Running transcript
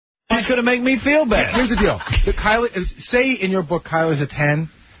going to make me feel bad. Here's the deal. Say in your book Kyla's a 10.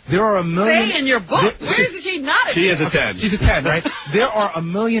 There are a million... Say in your book? Where is she not a 10? She is a 10. She's a 10, right? There are a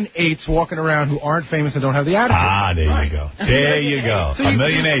million 8s walking around who aren't famous and don't have the attitude. Ah, there you go. There you go. So a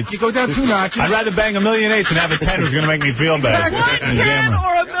million 8s. You go down 2 notches. I'd rather bang a million 8s than have a 10 who's going to make me feel bad. 1 10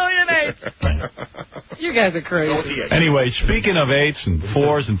 or a million 8s. You guys are crazy. Anyway, speaking of 8s and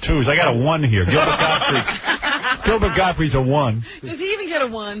 4s and 2s, I got a 1 here. Gilbert Gottfried's a 1. Does he even get a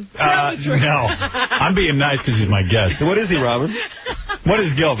 1? No. I'm being nice because he's my guest. What is he, Robert? What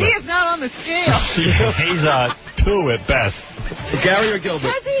is Gilbert? He is not on the scale. He's a 2 at best. Gary or Gilbert?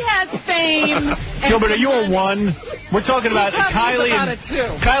 Because he has fame. Gilbert, are you a 1? We're talking about Kylie about and a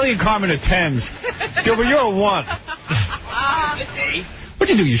 2. Kylie and Carmen are 10s. Gilbert, you're a 1.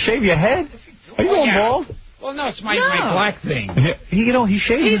 What'd you do? You shave your head? Are you going bald? Well, no, it's my black thing. He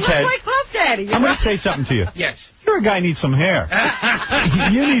shaves his head. He looks like Puff Daddy. I'm going to say something to you. Yes. You're a guy who needs some hair.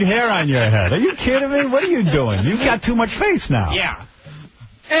 You need hair on your head. Are you kidding me? What are you doing? You've got too much face now. Yeah.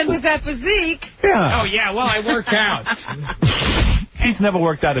 And with that physique... Yeah. Oh, yeah, well, I work out. He's never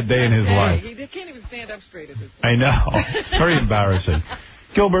worked out a day in his life. He can't even stand up straight at this point. I know. It's very embarrassing.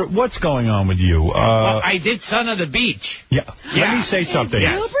 Gilbert, what's going on with you? Well, I did Son of the Beach. Yeah. Let me say something.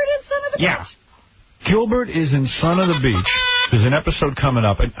 Gilbert in Son of the Beach? Yeah. Gilbert is in Son of the Beach. There's an episode coming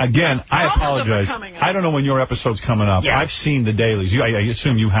up. And again, I apologize. I don't know when your episode's coming up. Yeah. I've seen the dailies. I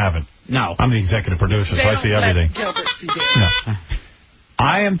assume you haven't. No. I'm the executive producer, so I see everything. Gilbert see no.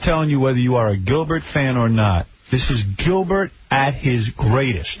 I am telling you whether you are a Gilbert fan or not. This is Gilbert at his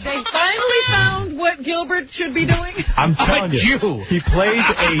greatest. They finally found what Gilbert should be doing. I'm telling you, he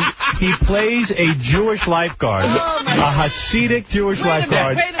plays a Jewish lifeguard, a Hasidic Jewish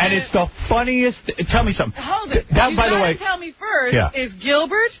lifeguard, and it's the funniest. Tell me something. Hold it. That, by the way, tell me first. Is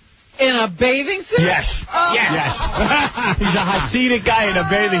Gilbert in a bathing suit? Yes. Oh. Yes. He's a Hasidic guy in a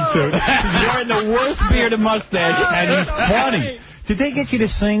bathing suit. He's wearing the worst beard and mustache, and he's funny. Did they get you to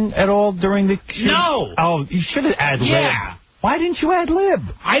sing at all during the shoot? No. Oh, you should have ad-libbed. Yeah. Why didn't you ad-lib?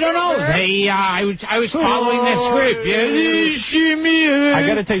 I don't know. I was following the script. I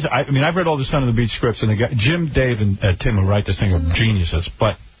got to tell you, I've read all the Son of the Beach scripts, and Jim, Dave, and Tim who write this thing are geniuses.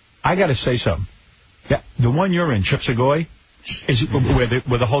 But I got to say something. Yeah, the one you're in, Chip Savoy, is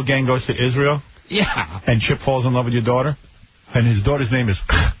where the whole gang goes to Israel. Yeah. And Chip falls in love with your daughter, and his daughter's name is.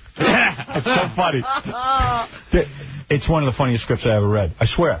 It's so funny. It's one of the funniest scripts I ever read. I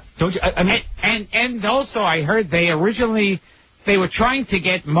swear. Don't you? And also, I heard they were trying to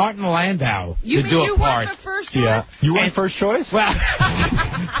get Martin Landau to do a part. You weren't the first choice? Yeah. You weren't first choice? Well,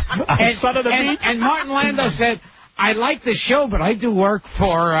 Son of the Beach? And Martin Landau said, I like the show, but I do work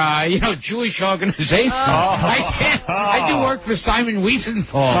for, Jewish organizations. I do work for Simon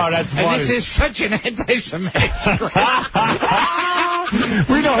Wiesenthal. Oh, that's funny. And this is such an anti-Semitic script.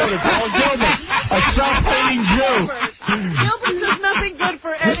 We know who to call Gilbert, a self-hating Jew. Gilbert does nothing good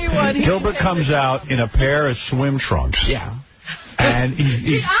for anyone. Gilbert comes out in a pair of swim trunks. Yeah. And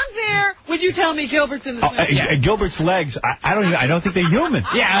he's I'm there when you tell me Gilbert's in the swim. Gilbert's legs, I don't think they're human.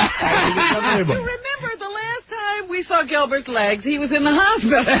 Yeah. You remember the last time we saw Gilbert's legs, he was in the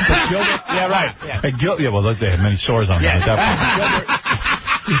hospital. Gilbert, yeah, right. Yeah. Well, look, they had many sores on them at that point. Gilbert,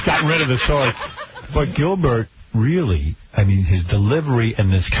 he's gotten rid of the sores. But Gilbert, really, his delivery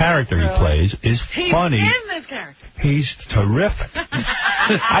and this character he plays is funny. He's in this character. He's terrific.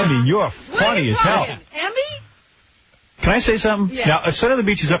 You're funny as hell. Emmy? Can I say something? Yeah. Now, Son of the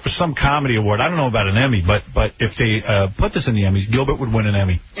Beach is up for some comedy award. I don't know about an Emmy, but if they put this in the Emmys, Gilbert would win an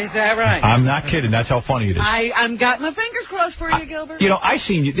Emmy. Is that right? I'm not kidding. That's how funny it is. I'm got my fingers crossed for you, Gilbert. I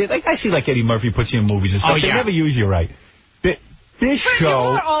seen you. I see like Eddie Murphy puts you in movies and stuff. They never use you right. This show. You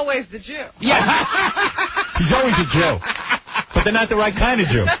are always the Jew. Yeah. He's always a Jew. But they're not the right kind of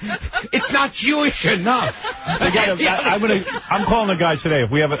Jew. It's not Jewish enough. I'm calling the guys today.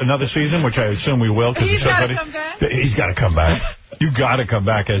 If we have another season, which I assume we will, because he's got to come back. He's got to come back. You got to come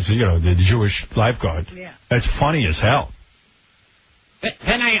back as the Jewish lifeguard. Yeah. That's funny as hell.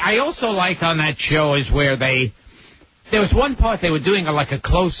 Then I also like on that show is where there was one part they were doing a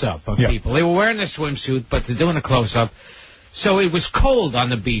close-up of people. They were wearing a swimsuit, but they're doing a close-up. So it was cold on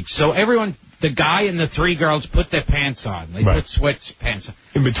the beach. So everyone, the guy and the 3 girls put their pants on. They put sweatpants on.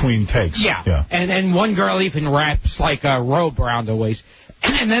 In between takes. Yeah. And then one girl even wraps like a robe around her waist.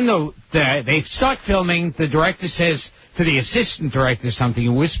 And then they start filming. The director says to the assistant director something. He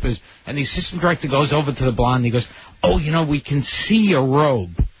whispers. And the assistant director goes over to the blonde. And he goes, we can see a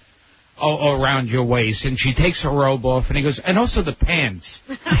robe. around your waist, and she takes her robe off, and he goes, and also the pants.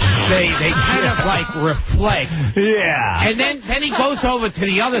 They kind of like reflect. Yeah. And then he goes over to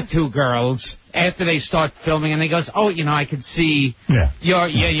the other two girls after they start filming, and he goes, oh, I could see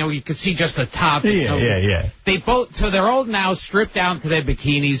you could see just the top. Yeah. They both, so they're all now stripped down to their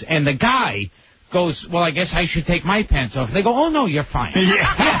bikinis, and the guy goes, well, I guess I should take my pants off. They go, oh, no, you're fine.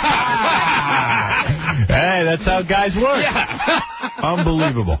 Hey, that's how guys work. Yeah.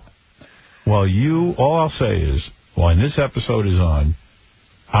 Unbelievable. Well, all I'll say is, when this episode is on,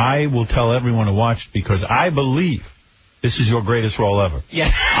 I will tell everyone to watch it because I believe this is your greatest role ever.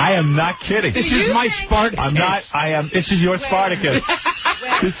 Yeah. I am not kidding. This is my Spartacus. This is your Spartacus.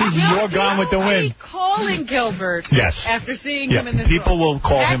 This is your Gone with the Wind. Calling Gilbert after seeing him in this people role. will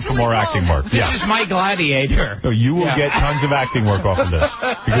call him for more acting work. This is my Gladiator. So you will get tons of acting work off of this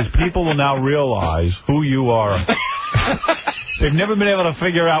because people will now realize who you are. They've never been able to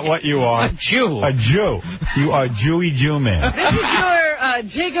figure out what you are. A Jew. A Jew. You are Jewy Jew man. This is your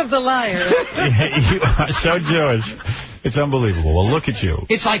Jacob the Liar. You are so Jewish. It's unbelievable. Well, look at you.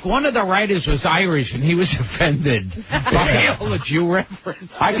 It's like one of the writers was Irish, and he was offended by all the Jew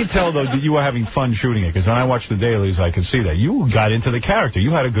reference. I could tell, though, that you were having fun shooting it, because when I watched the dailies, I could see that. You got into the character.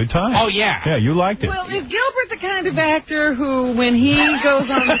 You had a good time. Oh, yeah. Yeah, you liked it. Well, is Gilbert the kind of actor who, when he goes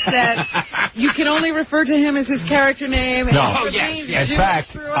on the set, you can only refer to him as his character name? No. In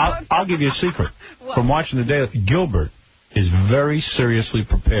fact, I'll give you a secret. From watching the dailies, Gilbert is very seriously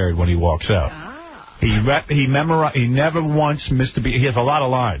prepared when he walks out. He never once missed a beat. He has a lot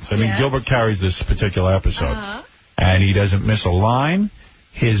of lines. I mean, Gilbert carries this particular episode. And he doesn't miss a line.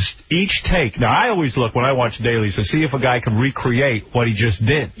 Each take. Now, I always look when I watch dailies to see if a guy can recreate what he just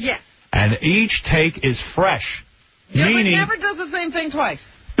did. Yes. And each take is fresh. Gilbert never does the same thing twice.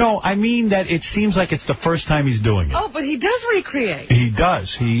 No, I mean that it seems like it's the first time he's doing it. Oh, but he does recreate. He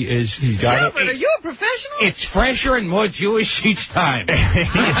does. He's got Gilbert, are you a professional? It's fresher and more Jewish each time.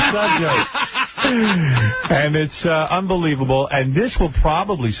 And it's unbelievable. And this will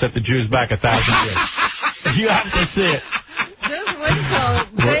probably set the Jews back 1,000 years. You have to see it. Just wait till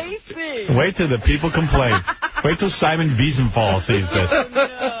they see. Wait till the people complain. Wait till Simon Wiesenthal sees this.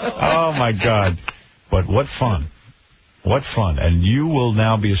 Oh, my God. But what fun. What fun. And you will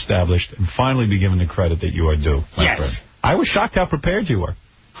now be established and finally be given the credit that you are due. Yes. Friend. I was shocked how prepared you were.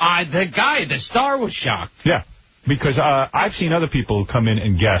 The star was shocked. Yeah. Because I've seen other people come in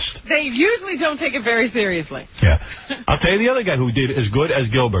and guest. They usually don't take it very seriously. Yeah. I'll tell you the other guy who did as good as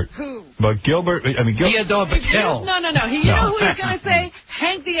Gilbert. Who? But Gilbert, Theodore Patel. No. You know who he's going to say?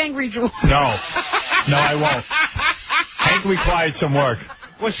 Hank the Angry Jew. No, I won't. Hank required some work.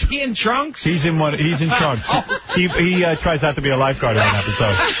 Was he in trunks? He's in trunks. He tries not to be a lifeguard in an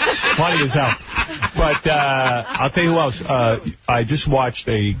episode. Funny as hell. But I'll tell you who else. I just watched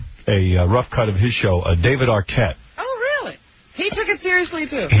a rough cut of his show, David Arquette. Oh, really? He took it seriously,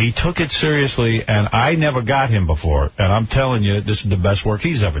 too. He took it seriously, and I never got him before. And I'm telling you, this is the best work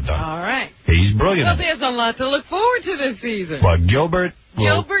he's ever done. All right. He's brilliant. Well, there's a lot to look forward to this season. But Gilbert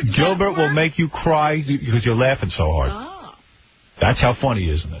Gilbert will make you cry because you're laughing so hard. Oh. That's how funny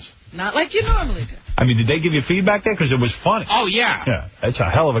he is in this. Not like you normally do. I mean, did they give you feedback there? Because it was funny. Oh, yeah. Yeah, that's a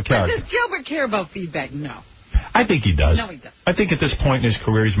hell of a character. But does Gilbert care about feedback? No. I think he does. No, he doesn't. I think at this point in his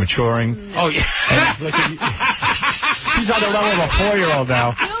career, he's maturing. No. Oh, yeah. He's on the level of a 4-year-old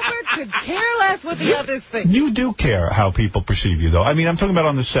now. Gilbert could care less what the others think. You do care how people perceive you, though. I mean, I'm talking about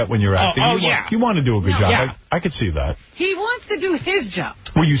on the set when you're acting. You want to do a good job. Yeah. I could see that. He wants to do his job.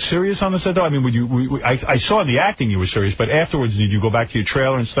 Were you serious on the set, though? I mean, I saw in the acting you were serious, but afterwards, did you go back to your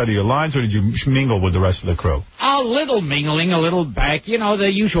trailer and study your lines, or did you mingle with the rest of the crew? A little mingling, a little back,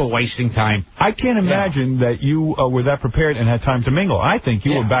 the usual wasting time. I can't imagine that you were that prepared and had time to mingle. I think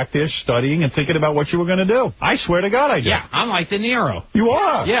you were back there studying and thinking about what you were going to do. I swear to God I did. Yeah, I'm like De Niro. You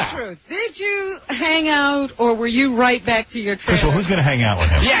are? Yeah. True. Did you hang out, or were you right back to your trailer? Well, who's going to hang out with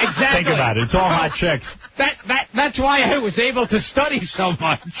him? Yeah, exactly. Think about it. It's all hot chicks. That's why I was able to study so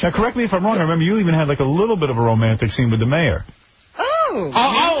much. Now, correct me if I'm wrong. I remember you even had like a little bit of a romantic scene with the mayor.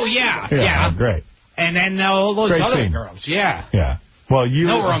 Oh, yeah. Great. And then all those great other scene. girls, yeah. Yeah. Well,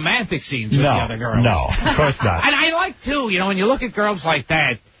 no romantic scenes with the other girls. No, of course not. And I like, too, when you look at girls like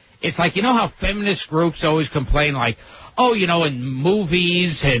that, it's like, how feminist groups always complain, like, oh, in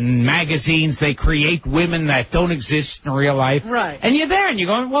movies and magazines, they create women that don't exist in real life. Right. And you're there, and you're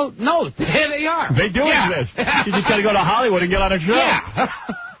going, well, no, there they are. They do exist. You just got to go to Hollywood and get on a show. Yeah.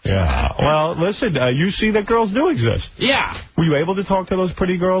 Yeah. Well, listen, you see that girls do exist. Yeah. Were you able to talk to those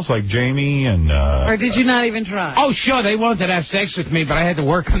pretty girls like Jamie and... or did you not even try? Oh, sure, they wanted to have sex with me, but I had to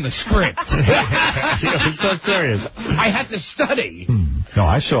work on the script. It's so serious. I had to study. No,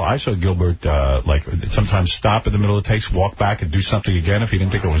 I saw Gilbert, like, sometimes stop in the middle of the takes, walk back, and do something again if he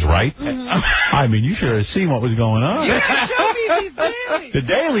didn't think it was right. I mean, you should have seen what was going on. You gotta show me these dailies. The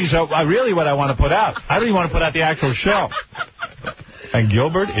dailies are really what I want to put out. I don't even want to put out the actual show. And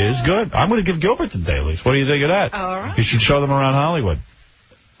Gilbert is good. I'm going to give Gilbert the dailies. What do you think of that? All right. You should show them around Hollywood.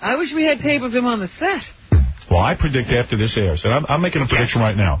 I wish we had tape of him on the set. Well, I predict after this airs, and I'm making a prediction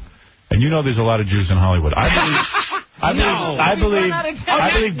right now. And you know there's a lot of Jews in Hollywood. I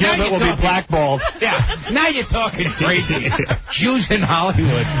believe Gilbert will be blackballed. Yeah, now you're talking crazy. Jews in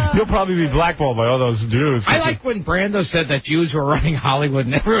Hollywood. You'll probably be blackballed by all those Jews. I like when Brando said that Jews were running Hollywood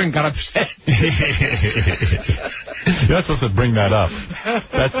and everyone got upset. You're not supposed to bring that up.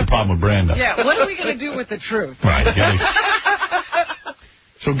 That's the problem with Brando. Yeah, what are we going to do with the truth? Right.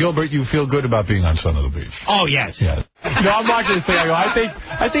 So, Gilbert, you feel good about being on Son of the Beach? Oh, yes. Yeah. No, I'm watching this thing. I go,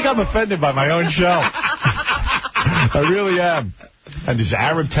 I think I'm offended by my own show. I really am. And there's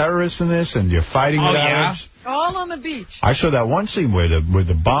Arab terrorists in this, and you're fighting with Arabs. All on the beach. I saw that one scene where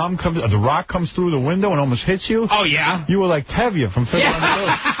the bomb comes, the rock comes through the window and almost hits you. Oh, yeah? You were like Tevye from Fiddler on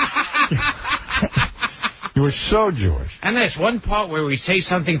the Roof. You were so Jewish. And there's one part where we say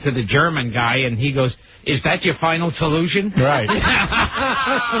something to the German guy, and he goes, "Is that your final solution?" Right.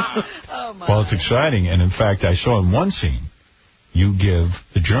 Oh, my. Well, it's exciting. And, in fact, I saw in one scene, you give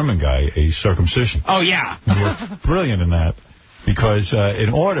the German guy a circumcision. Oh, yeah. You were brilliant in that. Because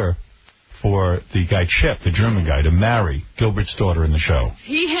in order for the guy Chip, the German guy, to marry Gilbert's daughter in the show,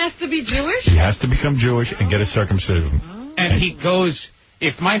 He has to be Jewish? he has to become Jewish and get a circumcision. And he goes,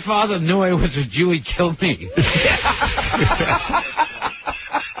 "If my father knew I was a Jew, he'd kill me."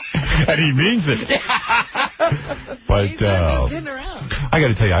 And he means it. But He's not kidding around. I got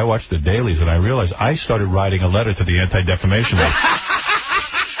to tell you, I watched the dailies and I realized I started writing a letter to the Anti-Defamation League.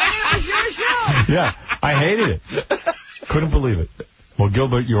 And it was your show. Yeah, I hated it. Couldn't believe it. Well,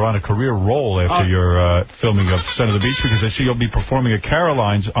 Gilbert, you're on a career roll after your filming of Son of the Beach, because I see you'll be performing at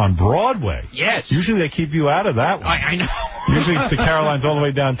Caroline's on Broadway. Yes. Usually they keep you out of that one. I know. Usually it's the Caroline's all the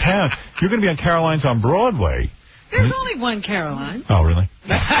way downtown. You're going to be on Caroline's on Broadway. There's only one Caroline. Oh, really?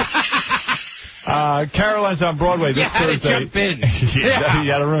 Caroline's on Broadway this Thursday. Jump in. You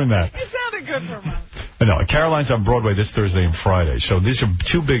got to ruin that. It sounded good for a month. No, Caroline's on Broadway this Thursday and Friday. So these are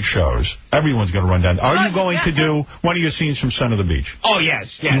two big shows. Everyone's going to run down. Are you going to do one of your scenes from Son of the Beach? Oh,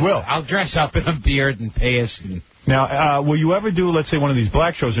 yes. You will? I'll dress up in a beard and payas. And... Now, will you ever do, let's say, one of these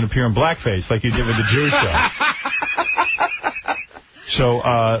black shows and appear in blackface like you did with the Jewish show? So,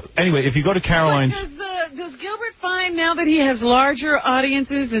 anyway, if you go to Caroline's... Does Gilbert find now that he has larger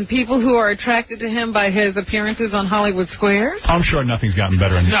audiences and people who are attracted to him by his appearances on Hollywood Squares? I'm sure nothing's gotten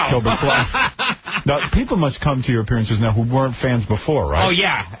better in Gilbert's life. Now, people must come to your appearances now who weren't fans before, right? Oh,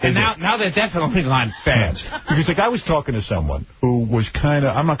 yeah. And now they're definitely not fans. Because, like, I was talking to someone who was kind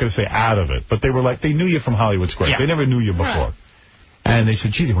of, I'm not going to say out of it, but they were like, they knew you from Hollywood Squares. Yeah. They never knew you before. Right. And they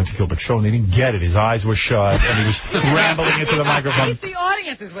said, gee, they went to Gilbert's show, and they didn't get it. His eyes were shut, and he was rambling into the microphone. It's the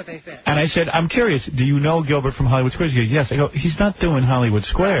audience is what they said. And I said, I'm curious, do you know Gilbert from Hollywood Squares? He goes, yes. I go, he's not doing Hollywood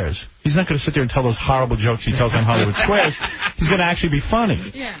Squares. He's not going to sit there and tell those horrible jokes he tells on Hollywood Squares. He's going to actually be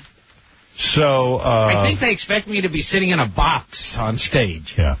funny. Yeah. So, I think they expect me to be sitting in a box on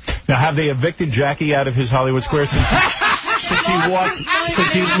stage. Yeah. Now, have they evicted Jackie out of his Hollywood Squares since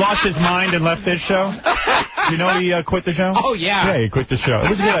he lost his mind and left this show? You know he quit the show? Oh, yeah. Yeah, he quit the show.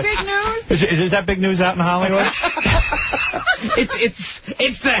 Is that big news? Is that big news out in Hollywood?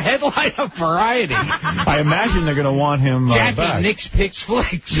 It's the headline of Variety. I imagine they're going to want him Jackie back. Nick's Picks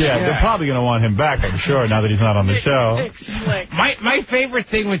Flicks. Yeah, they're probably going to want him back, I'm sure, now that he's not on the show. My favorite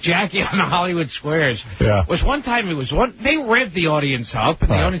thing with Jackie on the Hollywood Squares was one time they revved the audience up, and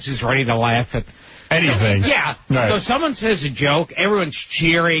the audience is ready to laugh at anything. Yeah. Right. So someone says a joke, everyone's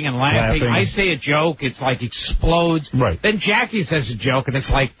cheering and laughing. I say a joke, it's like explodes. Right. Then Jackie says a joke, and it's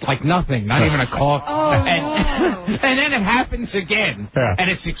like nothing, not even a cough. Oh, and then it happens again, and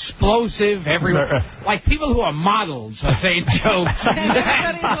it's explosive. Everyone, like people who are models are saying jokes.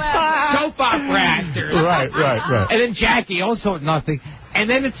 Soap opera actors. Right. And then Jackie also nothing. And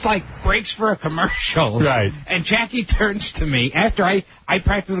then it's like breaks for a commercial. Right. And Jackie turns to me after I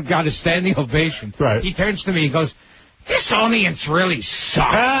practically got a standing ovation. Right. He turns to me and goes, "This audience really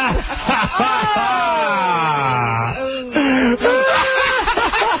sucks."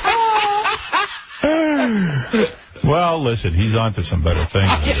 Well, listen, he's on to some better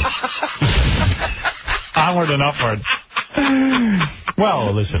things. Onward and upward.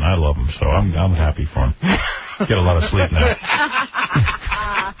 Well, listen, I love him, so I'm happy for him. Get a lot of sleep now.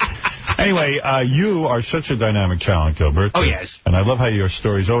 Anyway, you are such a dynamic talent, Gilbert. Oh, yes. And I love how your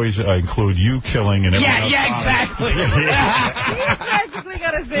stories always include you killing and everything else. Yeah, exactly. He's practically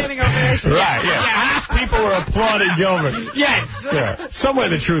Jews. Right, yeah. People were applauding Gilbert. Yes. Yeah. Somewhere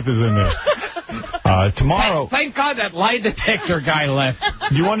the truth is in there. Tomorrow... Thank God that lie detector guy left.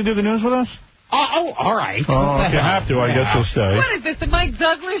 Do you want to do the news with us? Oh, all right. Oh, if you have to, I guess you'll stay. What is this, the Mike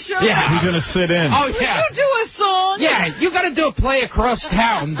Douglas show? Yeah. He's going to sit in. Oh, yeah. Would you do a song? Yeah, you got to do a play across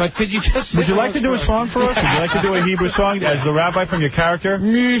town, but could you just... Would you like to do a song for us? Would you like to do a Hebrew song as the rabbi from your character?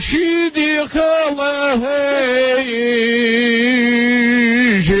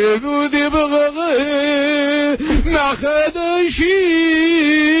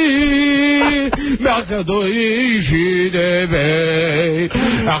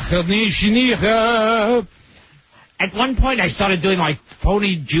 At one point, I started doing, like,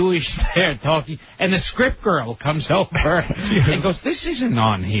 phony Jewish talking, and the script girl comes over and goes, this isn't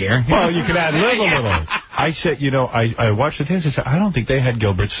on here. Well, you could ad-lib a little. I said, I watched the things. I said, I don't think they had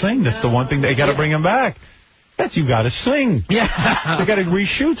Gilbert sing. That's the one thing. They got to bring him back. You got to sing. Yeah. They got to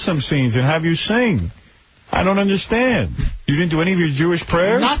reshoot some scenes and have you sing. I don't understand. You didn't do any of your Jewish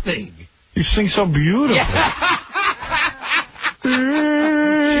prayers? Nothing. You sing so beautifully. Yeah.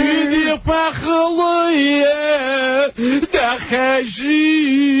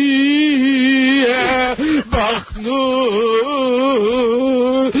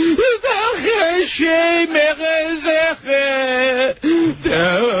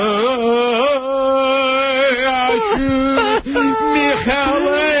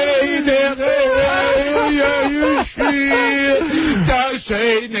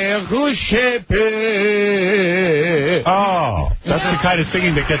 Oh, that's the kind of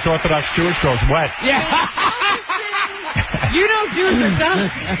singing that gets Orthodox Jewish girls wet. Yeah. You know Jews are dumb.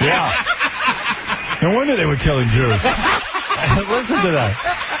 Yeah. No wonder they were killing Jews. Listen to that.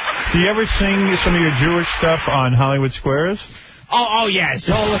 Do you ever sing some of your Jewish stuff on Hollywood Squares? Oh, yes,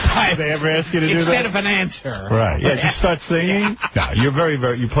 all the time. They ever ask you to do that? Instead of an answer. Right. Yeah, just start singing? No, you're very,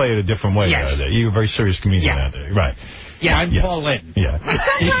 you play it a different way. Yes. You're a very serious comedian out there. Right. Yeah, I'm Paul Lynn. Yeah.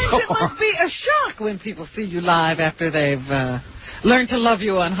 Sometimes it must be a shock when people see you live after they've learned to love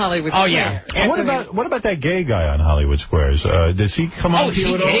you on Hollywood Squares. Oh, yeah. What about that gay guy on Hollywood Squares? Does he come on to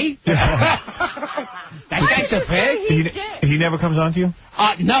you at all? Oh, is he gay? That guy's a fake? He never comes on to you?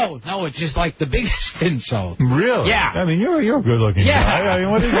 No, it's just like the biggest insult. Really? Yeah. I mean, you're a good-looking guy. I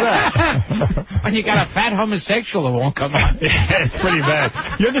mean, what is that? When you got a fat homosexual who won't come on. It's pretty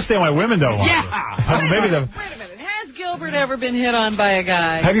bad. You understand why women don't want it. Wait a minute. Has Gilbert ever been hit on by a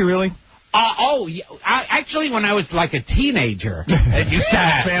guy? Have you really? Actually, when I was like a teenager. You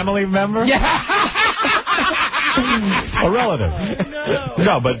said family member? Yeah. A relative.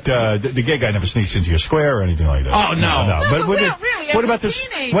 No, but the gay guy never sneaks into your square or anything like that. Oh, no. But really, what about this?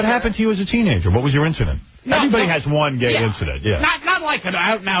 What happened to you as a teenager? What was your incident? Everybody has one gay incident, yeah. Not like an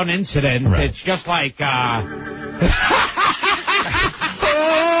out-and-out incident. Right. It's just like,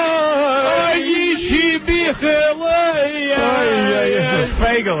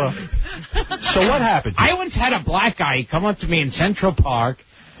 So what happened? I once had a black guy come up to me in Central Park.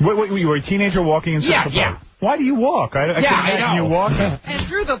 Wait, you were a teenager walking in Central Park? Yeah. Why do you walk? I can't imagine you walking. And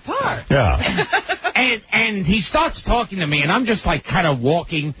through the park. Yeah. And he starts talking to me, and I'm just like kind of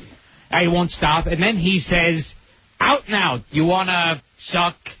walking. I won't stop. And then he says, out and out, you want to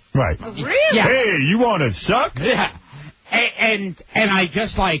suck? Right. Really? Yeah. Hey, you want to suck? Yeah. And I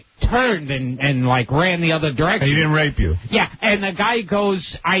just, like, turned and like, ran the other direction. And he didn't rape you? Yeah. And the guy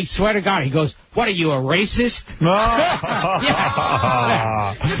goes, I swear to God, he goes, what, are you a racist? No.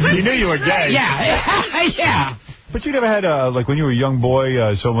 Yeah. He knew you were gay. Yeah. Yeah. But you never had, like, when you were a young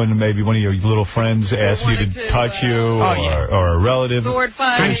boy, someone, maybe one of your little friends asked you to touch you or a relative? Sword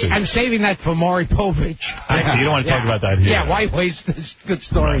fight. I'm saving that for Maury Povich. I see. You don't want to talk about that here. Yeah, why waste this good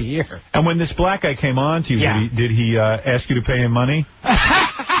story here? And when this black guy came on to you, did he ask you to pay him money?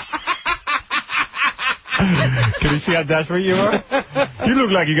 Can you see how desperate you are? You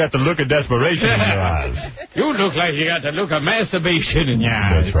look like you got the look of desperation in your eyes. You look like you got the look of masturbation in your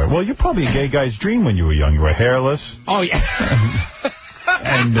eyes. That's right. Well, you're probably a gay guy's dream when you were young. You were hairless. Oh, yeah.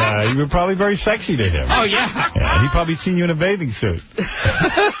 And you were probably very sexy to him. Oh, yeah. Yeah, he probably seen you in a bathing suit.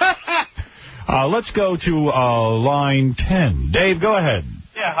 Let's go to line 10. Dave, go ahead.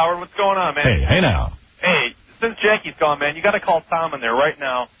 Yeah, Howard, what's going on, man? Hey now. Hey, since Jackie's gone, man, you got to call Tom in there right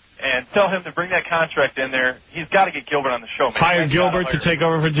now and tell him to bring that contract in there. He's got to get Gilbert on the show, man. Hire Gilbert to take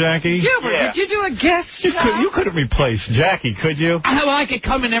over for Jackie? Gilbert, did you do a guest shot? You couldn't replace Jackie, could you? I could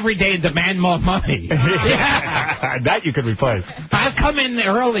come in every day and demand more money. Yeah. That you could replace. I'll come in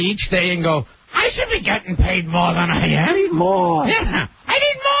early each day and go, I should be getting paid more than I am. I need more. Yeah, I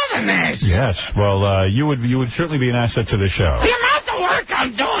need more than this. Yes, well, you would certainly be an asset to the show. The amount of work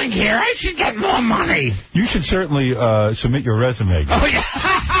I'm doing here, I should get more money. You should certainly submit your resume. Oh, yeah.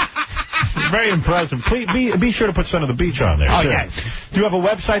 very impressive. Please be sure to put Son of the Beach on there. Oh, too. yes. Do you have a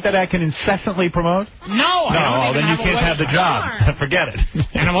website that I can incessantly promote? No, then you can't have the job. Forget it.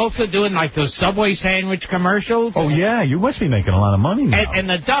 And I'm also doing like those Subway sandwich commercials. Oh, yeah, you must be making a lot of money now. And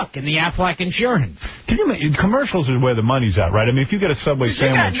the duck and the Aflac insurance. Can you make commercials is where the money's at, right? I mean, if you get a Subway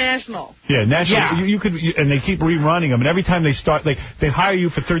sandwich. You got national. Yeah, national. Yeah. You could, and they keep rerunning them, and every time they start, they hire you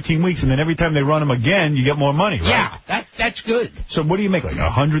for 13 weeks, and then every time they run them again, you get more money, right? Yeah, that's good. So what do you make, like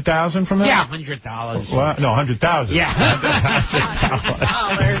 $100,000 from that? Yeah, $100. Well, no, $100,000. Yeah. $100.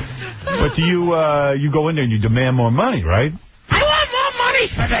 But do you go in there and you demand more money, right? I want more money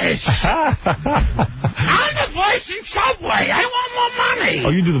for this. I'm the voice in Subway. I want more money. Oh,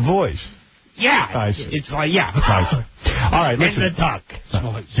 you do the voice. Yeah. I see. It's like, yeah. Nice. All right, listen. And the duck.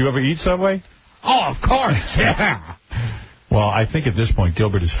 Do you ever eat Subway? Oh, of course. Yeah. Well, I think at this point,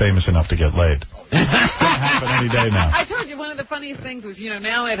 Gilbert is famous enough to get laid. It's going to happen any day now. I told you one of the funniest things was,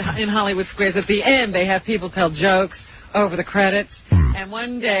 now in Hollywood Squares, at the end, they have people tell jokes over the credits. And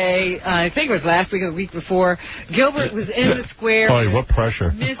one day, I think it was last week or the week before, Gilbert was in the square. Boy, what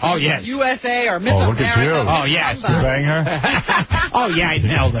pressure. Miss yes. USA or Miss Look at you. America. Oh, yes. You bang her? Oh, yeah, I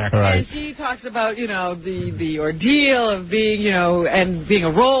nailed her. Right. And she talks about, the ordeal of being, and being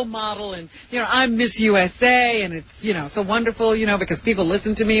a role model. And, I'm Miss USA, and it's, so wonderful, because people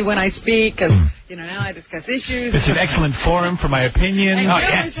listen to me when I speak. Because, now I discuss issues. It's an excellent forum for my opinion. And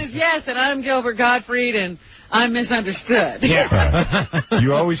Gilbert says, yes, and I'm Gilbert Gottfried, and I'm misunderstood. Yeah. Right.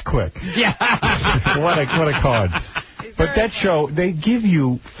 You're always quick. Yeah. What a card. But that show, they give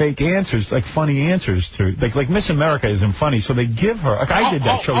you fake answers, like funny answers to, like Miss America isn't funny, so they give her. Like I did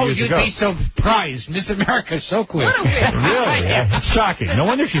that show years ago. Oh, you'd be so surprised. Miss America's so quick. What a weird. Really? Yeah. It's shocking. No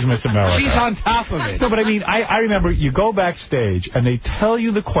wonder she's Miss America. She's on top of it. No, but I mean, I remember you go backstage and they tell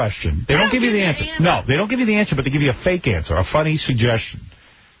you the question. They don't give you the answer. No, they don't give you the answer, but they give you a fake answer, a funny suggestion.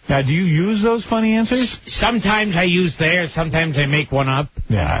 Now, do you use those funny answers? Sometimes I use theirs. Sometimes I make one up.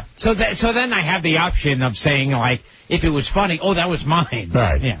 Yeah. So then I have the option of saying, like, if it was funny, oh, that was mine.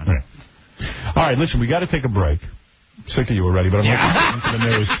 Right. Yeah. Right. All right, listen, we got to take a break. I'm sick of you already, but I'm listening to the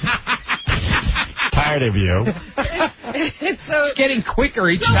news. Tired of you. It's getting quicker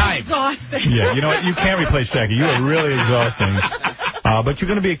each time. Exhausting. Yeah, you know what? You can't replace Jackie. You are really exhausting. But you're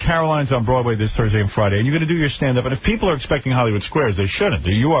going to be at Caroline's on Broadway this Thursday and Friday, and you're going to do your stand-up. And if people are expecting Hollywood Squares, they shouldn't.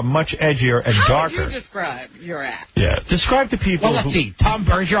 You are much edgier and darker. How would you describe your act? Yeah. Describe to people. Well, let's see. Tom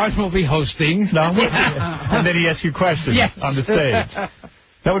Bergeron will be hosting. No, and then he asks you questions on the stage.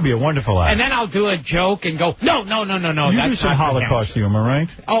 That would be a wonderful act. And then I'll do a joke and go, no. You that's do some Holocaust humor, right?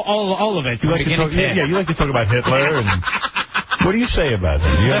 Oh, all of it. You like to talk, yeah, you like to talk about Hitler. And what do you say about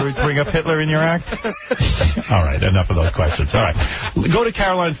that? Do you ever bring up Hitler in your act? All right, enough of those questions. All right. Go to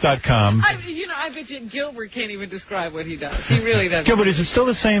Carolines.com. I bet you Gilbert can't even describe what he does. He really doesn't. Gilbert, is it still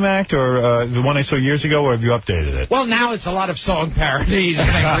the same act, or the one I saw years ago, or have you updated it? Well, now it's a lot of song parodies, and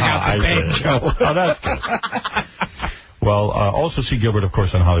I bring out the banjo. Oh, that's good. Well, also see Gilbert, of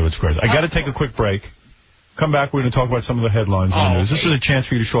course, on Hollywood Squares. I got to take a quick break. Come back, we're going to talk about some of the headlines in the news. This is a chance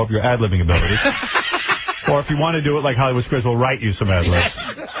for you to show off your ad-libbing ability. Or if you want to do it like Hollywood Squares, we'll write you some ad-libs.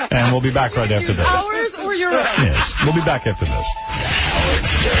 And we'll be back right after this. Ours or your own? Yes, we'll be back after this.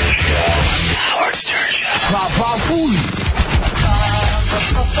 Howard Stern Show.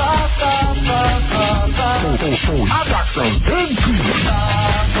 I got some big people.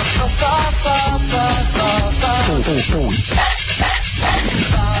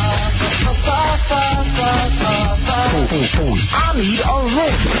 I need a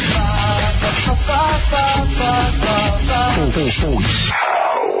room.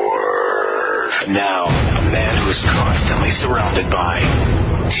 Howard. Now, a man who's constantly surrounded by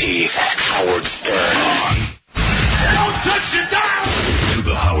teeth. Howard Stern. Don't touch it down! To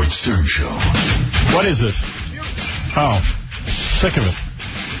the Howard Stern Show. What is this? Oh, sick of it.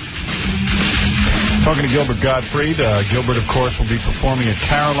 Talking to Gilbert Gottfried. Gilbert, of course, will be performing at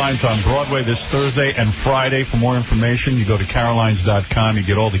Caroline's on Broadway this Thursday and Friday. For more information, you go to carolines.com. You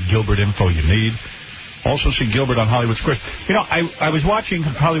get all the Gilbert info you need. Also see Gilbert on Hollywood Squares. You know, I was watching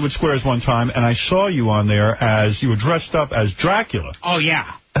Hollywood Squares one time, and I saw you on there as you were dressed up as Dracula. Oh,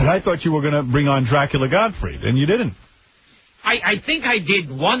 yeah. And I thought you were going to bring on Dracula Gottfried, and you didn't. I think I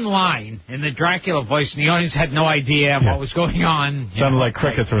did one line in the Dracula voice, and the audience had no idea what was going on. Sounded like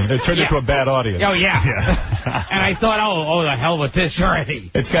crickets. It turned into a bad audience. Oh, yeah. And I thought, oh, the hell with this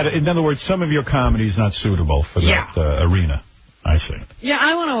already. It's got. In other words, some of your comedy is not suitable for that arena. I see. Yeah,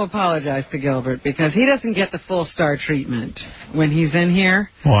 I want to apologize to Gilbert because he doesn't get the full star treatment when he's in here.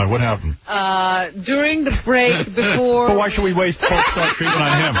 Why? What happened? During the break before... But why should we waste full star treatment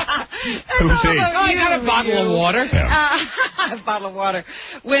on him? Who's he? I got a bottle of water. Yeah. A bottle of water.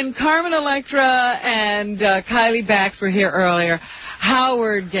 When Carmen Electra and Kylie Bax were here earlier,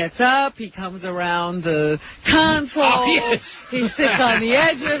 Howard gets up, he comes around the console, he sits on the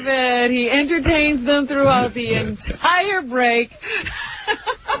edge of it, he entertains them throughout the entire break.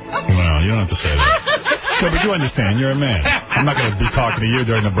 Well, you don't have to say that. No, but you understand, you're a man. I'm not going to be talking to you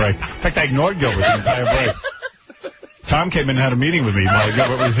during the break. In fact, I ignored Gilbert the entire break. Tom came in and had a meeting with me while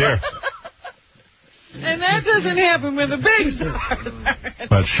Gilbert was here. And that doesn't happen with the big stars.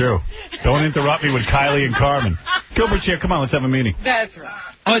 That's true. Don't interrupt me with Kylie and Carmen. Gilbert's here. Come on, let's have a meeting. That's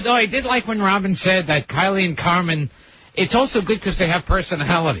right. Oh, no, I did like when Robin said that Kylie and Carmen, it's also good because they have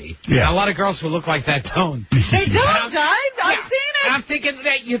personality. Yeah. And a lot of girls who look like that don't. They don't. I've seen it. And I'm thinking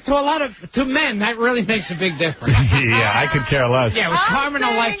that to men, that really makes a big difference. Yeah, I could care less. Yeah, with Carmen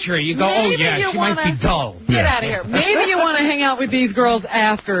Electra, you go, oh, yeah, she might be dull. Get out of here. Maybe you want to hang out with these girls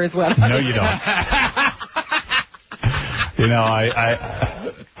after as well. No, you don't. You know,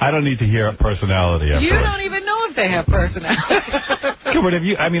 I don't need to hear personality. You don't even know if they have personality. Gilbert,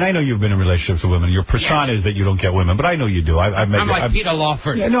 I know you've been in relationships with women. Your persona is that you don't get women, but I know you do. I'm like Peter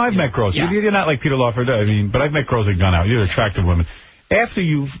Lawford. Yeah, no, I've met girls. Yeah. You're not like Peter Lawford. But I've met girls that gone out. You're attractive women. After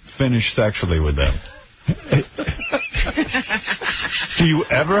you've finished sexually with them, do you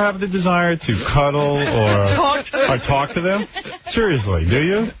ever have the desire to cuddle or talk to them? Seriously, do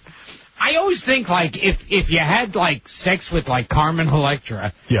you? I always think, like, if you had, like, sex with, like, Carmen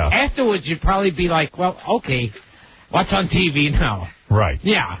Electra, afterwards you'd probably be like, well, okay, what's on TV now? Right.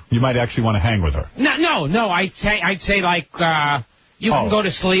 Yeah. You might actually want to hang with her. No. I'd say like, you can go to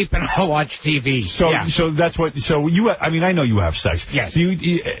sleep and I'll watch TV. So that's what. So you. I know you have sex. Yes.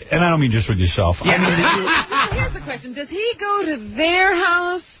 And I don't mean just with yourself. Yeah. Here's the question: does he go to their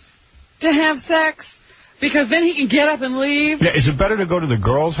house to have sex? Because then he can get up and leave. Yeah. Is it better to go to the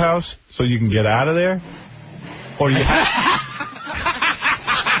girl's house so you can get out of there, or do you have?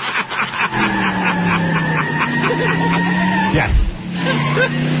 Yes.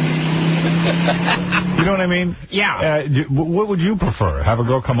 You know what I mean? Yeah. What would you prefer? Have a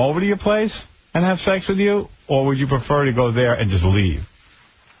girl come over to your place and have sex with you? Or would you prefer to go there and just leave?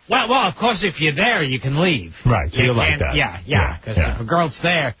 Well, of course, if you're there, you can leave. Right, so you like that. Yeah. Because if a girl's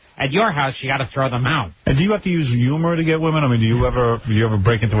there at your house, you got to throw them out. And do you have to use humor to get women? I mean, do you ever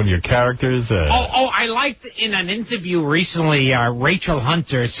break into one of your characters? I liked in an interview recently, Rachel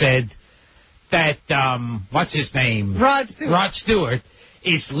Hunter said that, what's his name? Rod Stewart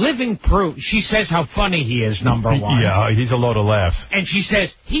is living proof. She says how funny he is, number one. Yeah, he's a load of laughs. And she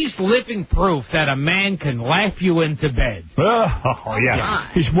says he's living proof that a man can laugh you into bed. Oh, yeah.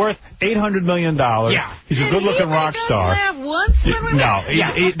 He's worth $800 million. Yeah. He's a good-looking rock star. Laugh once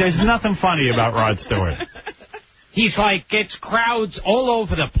there's nothing funny about Rod Stewart. He's like, gets crowds all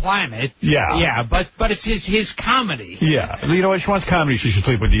over the planet. Yeah. Yeah, but it's his comedy. Yeah. You know what? She wants comedy. She should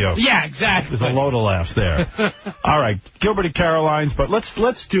sleep with you. Yeah, exactly. There's a load of laughs there. All right. Gilbert and Caroline's, but let's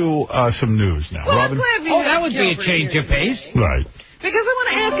do some news now. Well, Robin? That would be a change of pace. Right. Because I want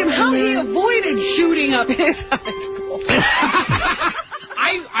to ask him how he avoided shooting up his high school.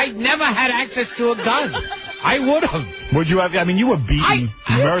 I never had access to a gun. I would have. Would you have? I mean, you were beaten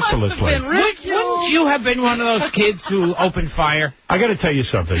mercilessly. Wouldn't you have been one of those kids who opened fire? I got to tell you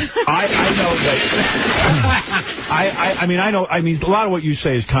something. I know that. I mean, a lot of what you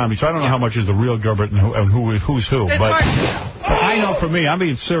say is comedy, so I don't know how much is the real Gilbert and who's who. But I know for me, I'm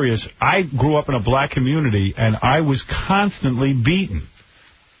being serious. I grew up in a black community, and I was constantly beaten.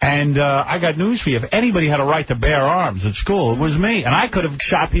 And I got news for you. If anybody had a right to bear arms at school, it was me. And I could have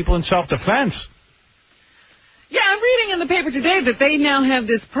shot people in self-defense. Yeah, I'm reading in the paper today that they now have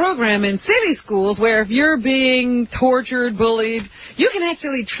this program in city schools where if you're being tortured, bullied, you can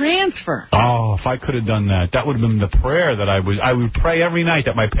actually transfer. Oh, if I could have done that, that would have been the prayer that I would pray every night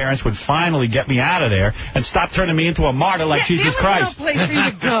that my parents would finally get me out of there and stop turning me into a martyr like Jesus Christ. There was no place for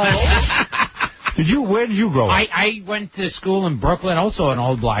you to go. Where did you grow up? I went to school in Brooklyn, also an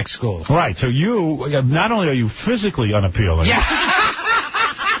old black school. Right, so not only are you physically unappealing. Yeah.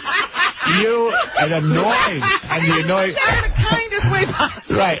 You and annoying. And the annoying. That's the kindest way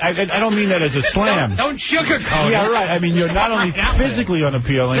possible. Right. I don't mean that as a slam. Don't sugarcoat it. Yeah, right. I mean, you're not only physically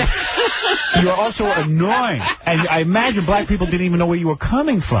unappealing, you're also annoying. And I imagine black people didn't even know where you were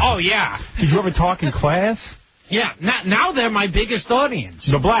coming from. Oh, yeah. Did you ever talk in class? Yeah. Now they're my biggest audience.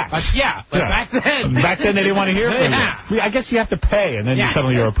 The blacks. But back then. Back then they didn't want to hear from you. I guess you have to pay, and then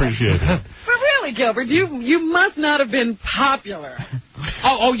suddenly you're appreciated. But really, Really, Gilbert, you must not have been popular.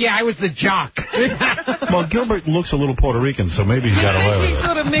 Oh, yeah, I was the jock. Well, Gilbert looks a little Puerto Rican, so maybe he got away with He it.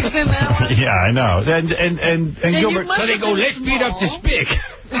 sort of mixed in that one. Yeah, I know. And Gilbert... So they go, let's meet up to speak.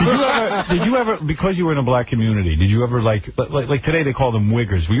 Did you ever, because you were in a black community, did you ever, like today they call them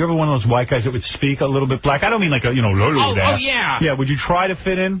wiggers, were you ever one of those white guys that would speak a little bit black? I don't mean like a, Oh, yeah. Yeah, would you try to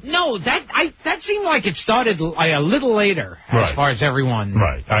fit in? No, that seemed like it started a little later, as far as everyone.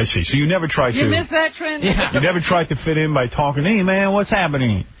 Right, I see. So you never tried to... You missed that trend? Yeah. You never tried to fit in by talking, hey, man, what's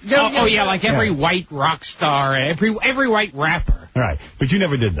happening? Yeah, like every white rock star, every white rapper. Right, but you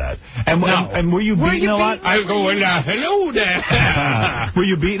never did that. And were you beaten a lot? I go, hello there. Were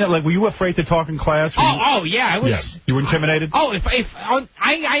you beaten? Like, were you afraid to talk in class? Yeah, I was. Yeah. You were intimidated?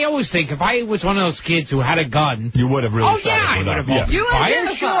 I always think if I was one of those kids who had a gun, you would have really. I would have opened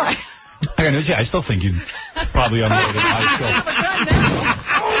fire. Sure. I still think you'd probably unloaded in high school.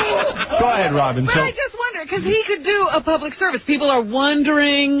 Go ahead, Robin. But I just wonder, because he could do a public service. People are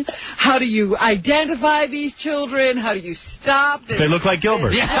wondering, how do you identify these children? How do you stop this? They look like Gilbert.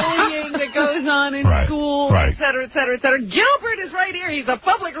 Bullying that goes on in school, et cetera, et cetera, et cetera. Gilbert is right here. He's a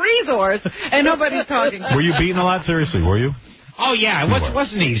public resource, and nobody's talking. Were you beaten a lot? Seriously, were you? Oh, yeah. It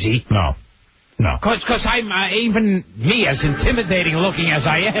wasn't easy. No. Because I'm, even me, as intimidating looking as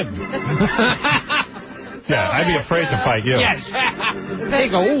I am. Yeah, I'd be afraid to fight you. Yes. They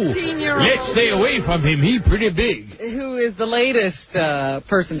go, let's stay away from him. He's pretty big. Who is the latest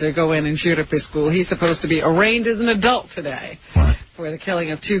person to go in and shoot up his school? He's supposed to be arraigned as an adult today for the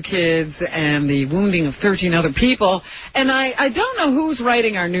killing of 2 kids and the wounding of 13 other people. And I don't know who's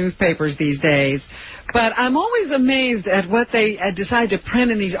writing our newspapers these days, but I'm always amazed at what they decide to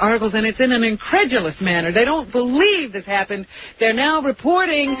print in these articles, and it's in an incredulous manner. They don't believe this happened. They're now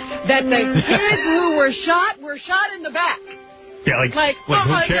reporting that the kids who were shot in the back. Yeah, like who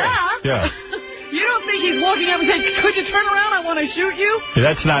cares? Yeah. You don't think he's walking up and saying, could you turn around? I want to shoot you? Yeah,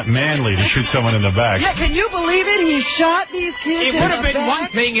 that's not manly to shoot someone in the back. Yeah, can you believe it? He shot these kids It would have been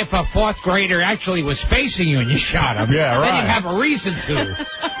one thing if a 4th grader actually was facing you and you shot him. Yeah, right. Then you'd have a reason to.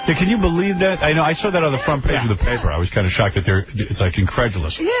 Yeah, can you believe that? I know, I saw that on the front page of the paper. I was kind of shocked that it's like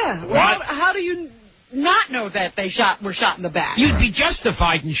incredulous. Yeah. Well, how do you not know that they were shot in the back? You'd be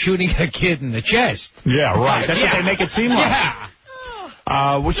justified in shooting a kid in the chest. Yeah, right. That's what they make it seem like. Yeah.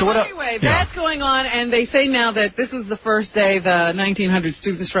 So anyway, that's going on, and they say now that this is the first day the 1,900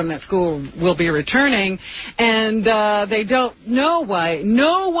 students from that school will be returning, and they don't know why.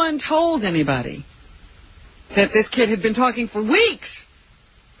 No one told anybody that this kid had been talking for weeks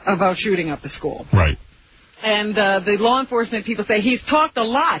about shooting up the school. Right. And the law enforcement people say he's talked a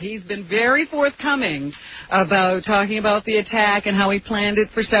lot. He's been very forthcoming about talking about the attack and how he planned it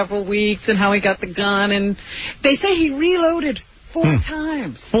for several weeks and how he got the gun. And they say he reloaded 4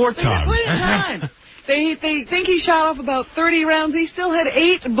 times. 4 times. They think he shot off about 30 rounds. He still had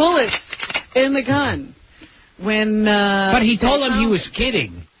 8 bullets in the gun. But he told them he was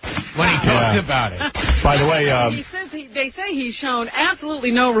kidding when he talked about it. By the way, they say he's shown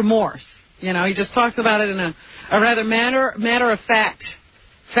absolutely no remorse. You know, he just talks about it in a rather matter-of-fact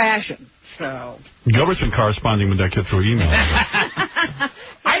fashion. So Gilbert's been corresponding with that kid through email.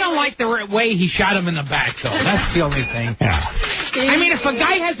 I don't like the way he shot him in the back, though. That's the only thing. Yeah. I mean, if a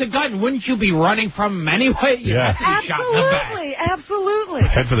guy has a gun, wouldn't you be running from him anyway? Yeah. Absolutely.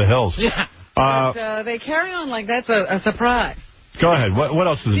 Head for the hills. Yeah. But they carry on like that's a surprise. Go ahead. What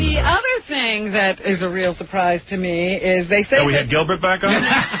else is in the there? other thing that is a real surprise to me is they say we had Gilbert back on?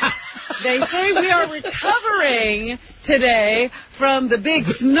 They say we are recovering today from the big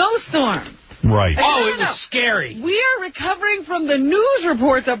snowstorm. Right. It was scary. We are recovering from the news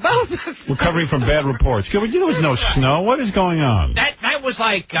reports about this. Recovering from bad reports. Gilbert, there was no snow. What is going on? That was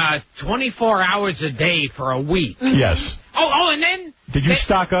like 24 hours a day for a week. Yes. And then... Did you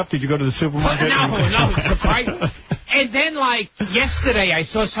stock up? Did you go to the supermarket? No, surprising. And then, like, yesterday, I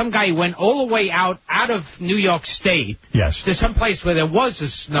saw some guy went all the way out of New York State. Yes. To some place where there was a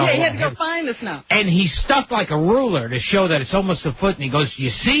snow. Yeah, he had to go find the snow. And he stuck like a ruler to show that it's almost a foot. And he goes, you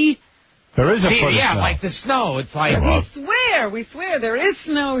see? There is a foot of snow. Like the snow. It's like... We swear there is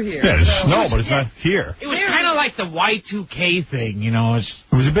snow here. Yeah, there's snow, but it's not here. It was kind of like the Y2K thing, you know.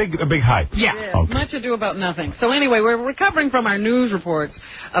 It was a big hype. Yeah. Okay. Much ado about nothing. So anyway, we're recovering from our news reports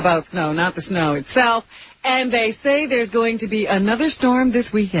about snow, not the snow itself. And they say there's going to be another storm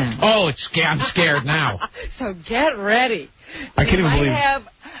this weekend. I'm scared now. So get ready. I can't even believe... We have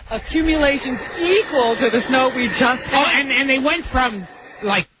accumulations equal to the snow we just had. And they went from,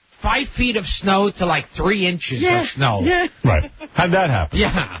 like, 5 feet of snow to like 3 inches of snow. Yeah. Right. How'd that happen?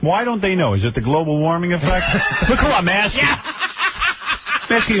 Yeah. Why don't they know? Is it the global warming effect? Look who I'm asking. Yeah.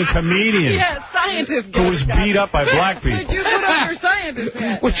 I'm asking a comedian. Yeah, scientist. Who was beat up by black people. Did you put up your scientist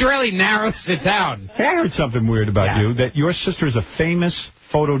hat? Which really narrows it down. Hey, I heard something weird about you, that your sister is a famous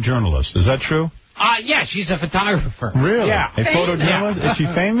photojournalist. Is that true? Yeah, she's a photographer. Really? Yeah. A photojournalist? Yeah. Is she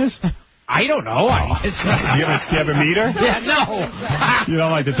famous? I don't know. Do you ever meet her? Yeah, no. You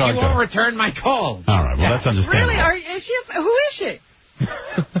don't like to talk She to won't her? return my calls. All right, well, that's understandable. Really? Is she? Who is she?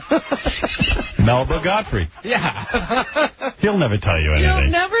 Melba Godfrey. Yeah. He'll never tell you anything. You'll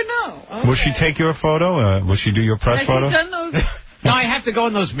never know. Okay. Will she take your photo? Will she do your press Has photo? she done those? No, I have to go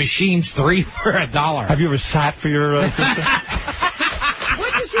in those machines 3 for $1. Have you ever sat for your sister?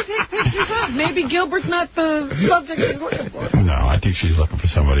 What does she take pictures of? Maybe Gilbert's not the subject she's looking for. No, I think she's looking for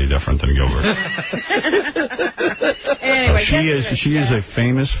somebody different than Gilbert. Anyway, she is a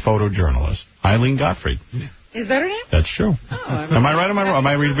famous photojournalist. Eileen Gottfried. Is that her name? That's true. Am I right? Am I wrong? Am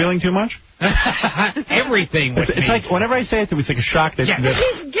I revealing too much? Everything. It's like whenever I say it, it's like a shock that. Yeah. that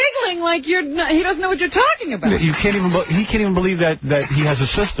He's giggling like he doesn't know what you're talking about. he can't even believe that he has a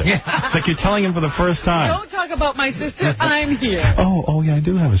sister. Yeah. It's like you're telling him for the first time. Don't talk about my sister. I'm here. Oh yeah, I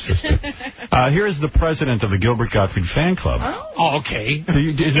do have a sister. Here is the president of the Gilbert Gottfried fan club. Oh, okay. Is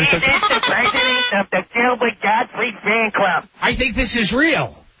there such This is the president of the Gilbert Gottfried fan club. I think this is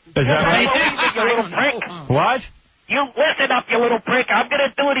real. Is that right? You little prick. What? You listen up, you little prick. I'm going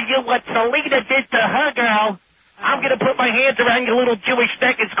to do to you what Selena did to her girl. I'm going to put my hands around your little Jewish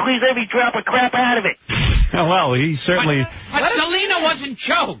neck and squeeze every drop of crap out of it. Well, he certainly... But Selena wasn't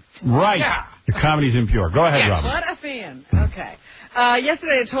choked. Right. Yeah. Your comedy's impure. Go ahead, Robin. What a fan. Okay.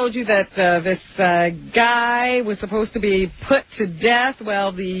 Yesterday I told you that this guy was supposed to be put to death.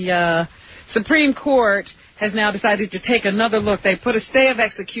 Well, the Supreme Court has now decided to take another look. They put a stay of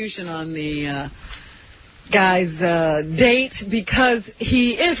execution on the guy's date because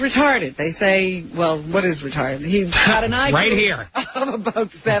he is retarded. They say, well, what is retarded? He's got an IQ right here of about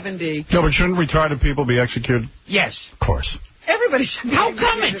 70. No, but shouldn't retarded people be executed? Yes. Of course. Everybody should be How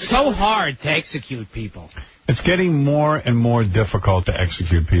executed. come it's so hard to execute people? It's getting more and more difficult to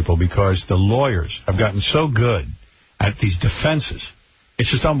execute people because the lawyers have gotten so good at these defenses. It's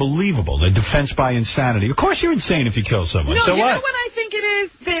just unbelievable. The defense by insanity. Of course you're insane if you kill someone. No, so you what? know what I think it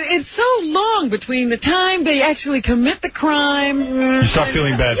is? That it's so long between the time they actually commit the crime. You start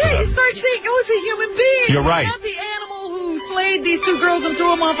feeling bad for them. Yeah, you start saying, oh, it's a human being. You're right. Not the animal who slayed these 2 girls and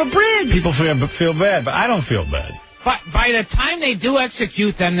threw them off a bridge. People feel bad, but I don't feel bad. But by the time they do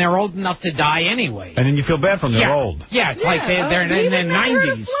execute them, they're old enough to die anyway. And then you feel bad for them. They're old. Yeah, it's like they're in their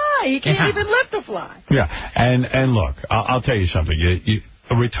 90s. He can't even lift a fly. Yeah, and look, I'll tell you something.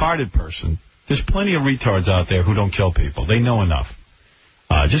 A retarded person, there's plenty of retards out there who don't kill people. They know enough.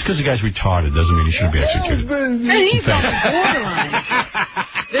 Just because the guy's retarded doesn't mean he shouldn't be executed. And he's on the borderline.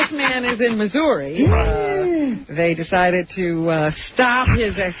 This man is in Missouri. They decided to stop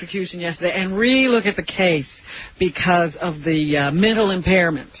his execution yesterday and re-look at the case because of the mental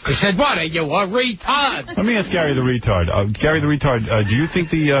impairment. They said, what, are you a retard? Let me ask Gary the retard. Gary the retard, do you think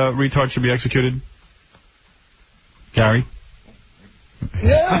the retard should be executed? Gary?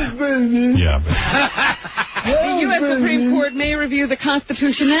 Yeah, baby. Yeah, but... The U.S. Supreme Court may review the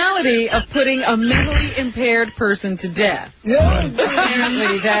constitutionality of putting a mentally impaired person to death. Yeah,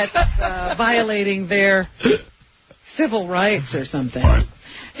 Apparently that's violating their civil rights or something. Right.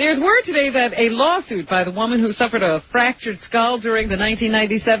 There's word today that a lawsuit by the woman who suffered a fractured skull during the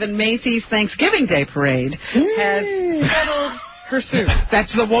 1997 Macy's Thanksgiving Day Parade has settled her suit.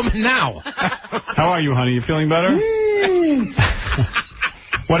 That's the woman now. How are you, honey? You feeling better?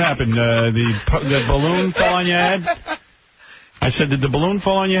 What happened? The balloon fell on your head? I said, did the balloon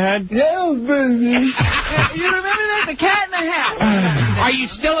fall on your head? yeah, baby. You remember that? The Cat in the Hat. Are you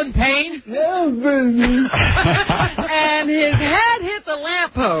still in pain? Yeah, baby. And his head hit the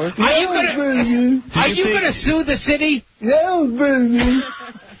lamppost. Are you baby. gonna sue the city? Yeah, baby.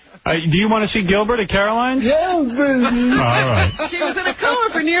 Do you want to see Gilbert at Caroline's? Yeah, baby. All right. She was in a coma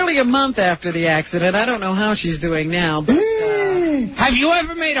for nearly a month after the accident. I don't know how she's doing now. But, Have you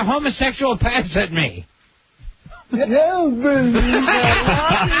ever made a homosexual pass at me? Yeah, baby. the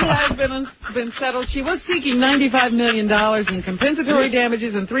lawsuit has been settled. She was seeking $95 million in compensatory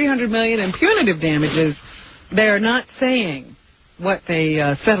damages and $300 million in punitive damages. They are not saying what they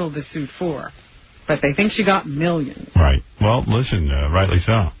settled the suit for, but they think she got millions. Right. Well, listen, rightly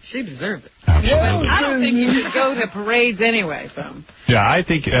so. She deserves it. Absolutely. I don't think you should go to parades anyway, so. Yeah, I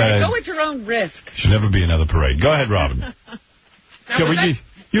think... go at your own risk. should never be another parade. Go ahead, Robin.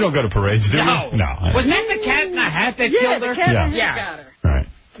 You don't go to parades, do you? No. No. Was that the Cat in the Hat that killed her? The Cat in the Yeah. Hat got her. Right.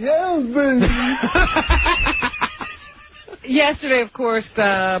 Yeah, baby. yesterday, of course,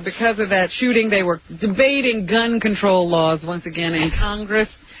 because of that shooting, they were debating gun control laws once again in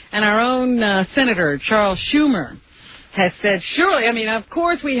Congress. And our own Senator, Charles Schumer, has said, surely, I mean, of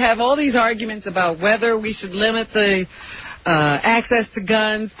course, we have all these arguments about whether we should limit the access to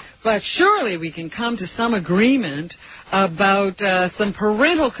guns, but surely we can come to some agreement about some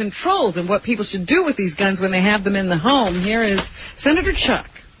parental controls and what people should do with these guns when they have them in the home. Here is Senator Chuck.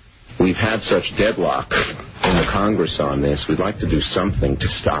 We've had such deadlock in the Congress on this. We'd like to do something to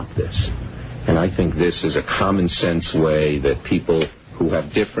stop this. And I think this is a common sense way that people who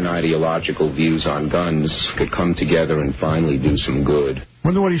have different ideological views on guns could come together and finally do some good.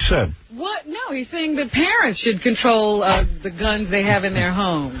 Wonder what he said. What? No, he's saying that parents should control the guns they have in their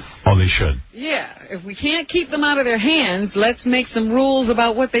homes. Oh, they should. Yeah. If we can't keep them out of their hands, let's make some rules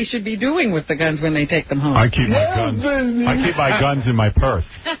about what they should be doing with the guns when they take them home. I keep my guns in my purse.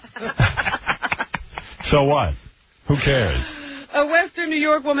 So what? Who cares? A Western New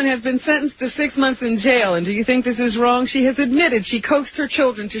York woman has been sentenced to 6 months in jail, and do you think this is wrong? She has admitted she coaxed her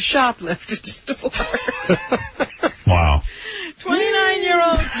children to shoplift at stores. Wow.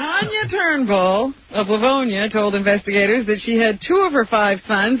 29-year-old Tanya Turnbull of Livonia told investigators that she had 2 of her 5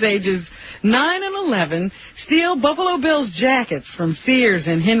 sons, ages 9 and 11, steal Buffalo Bills jackets from Sears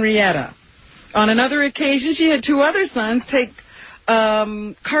in Henrietta. On another occasion, she had 2 other sons take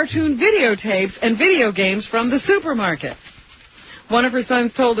cartoon videotapes and video games from the supermarket. One of her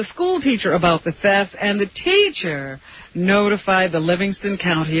sons told a school teacher about the theft, and the teacher notified the Livingston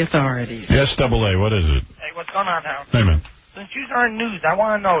County authorities. Yes, AA, what is it? Hey, what's going on now? Hey, man. Since you are in news, I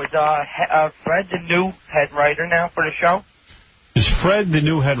want to know, is Fred the new head writer now for the show? Is Fred the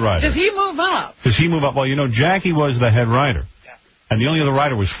new head writer? Does he move up? Does he move up? Well, you know, Jackie was the head writer. Yeah. And the only other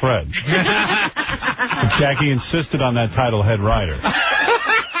writer was Fred. But Jackie insisted on that title, head writer.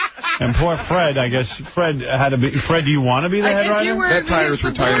 And poor Fred, I guess Fred had to be... Fred, do you want to be the head writer? That title's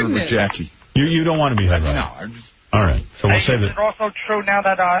retired with Jackie. You don't want to be head writer? No, I'm just... All right, so we'll say that... Is it also true now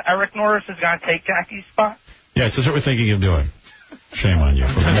that Eric Norris is going to take Jackie's spot? Yeah, that's what we're thinking of doing. Shame on you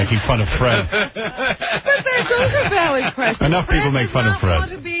for making fun of Fred. But those are valid questions. Enough people make fun of Fred. Fred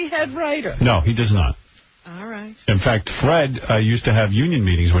does not want to be head writer. No, he does not. All right. In fact, Fred used to have union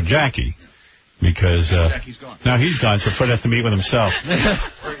meetings with Jackie. Because Jackie's gone. Now he's gone, so Fred has to meet with himself.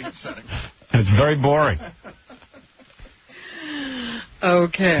 Very upsetting. And it's very boring.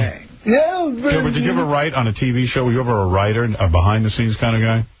 Okay. Gilbert, did you ever write on a TV show? Were you ever a writer, a behind-the-scenes kind of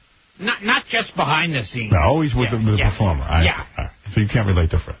guy? Not just behind the scenes. No, always with the performer. Yeah. So you can't relate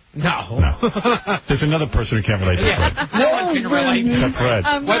to Fred? No. There's another person who can't relate to Fred. No one can relate to Fred.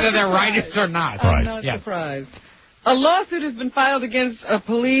 Whether they're writers or not. I'm not surprised. A lawsuit has been filed against a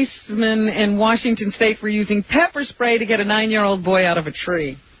policeman in Washington State for using pepper spray to get a 9-year-old boy out of a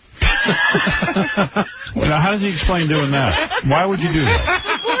tree. Now, how does he explain doing that? Why would you do that?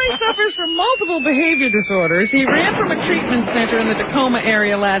 The boy suffers from multiple behavior disorders. He ran from a treatment center in the Tacoma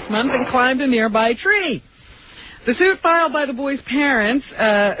area last month and climbed a nearby tree. The suit filed by the boy's parents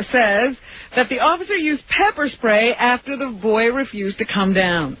says that the officer used pepper spray after the boy refused to come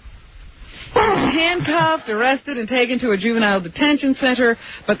down. He was handcuffed, arrested, and taken to a juvenile detention center,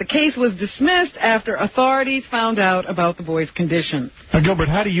 but the case was dismissed after authorities found out about the boy's condition. Now, Gilbert,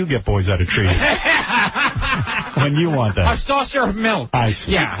 how do you get boys out of trees? When you want that? A saucer of milk. I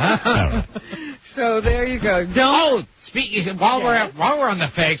see. Yeah. So there you go. While we're on the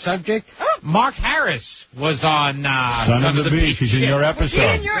fake subject, Mark Harris was on Son of the Beach. He's in your episode. Was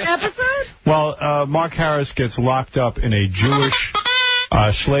he in your episode? Well, Mark Harris gets locked up in a Jewish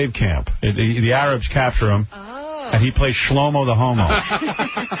slave camp. The Arabs capture him, and he plays Shlomo the Homo.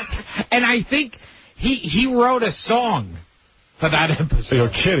 And I think he wrote a song for that episode. You're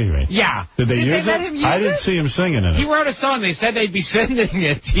kidding me. Yeah. Did they use let it? him use I didn't see him singing in it. He wrote a song. They said they'd be sending it to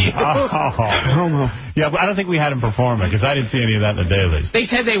you. Yeah, but I don't think we had him perform it, because I didn't see any of that in the dailies. They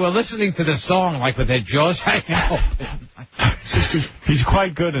said they were listening to the song, like with their jaws hanging open. He's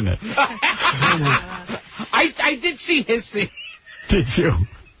quite good in it. I did see his scene. Did you?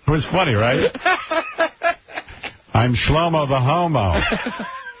 It was funny, right? I'm Shlomo the Homo.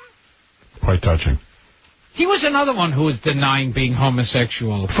 Quite touching. He was another one who was denying being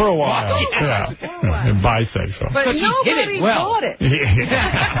homosexual. For a while. Yeah. And bisexual. But nobody bought it.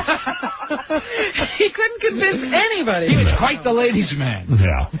 Yeah. He couldn't convince anybody. He was quite the ladies' man.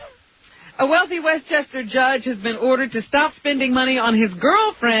 Yeah. A wealthy Westchester judge has been ordered to stop spending money on his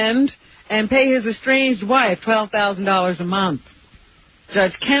girlfriend and pay his estranged wife $12,000 a month.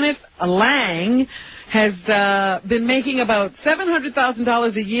 Judge Kenneth Lang has been making about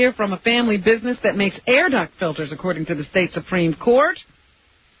 $700,000 a year from a family business that makes air duct filters, according to the state Supreme Court.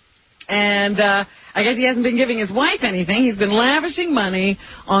 And I guess he hasn't been giving his wife anything. He's been lavishing money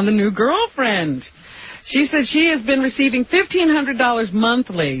on the new girlfriend. She said she has been receiving $1,500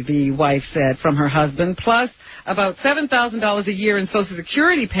 monthly, the wife said, from her husband, plus about $7,000 a year in Social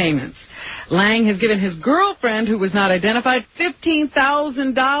Security payments. Lang has given his girlfriend, who was not identified,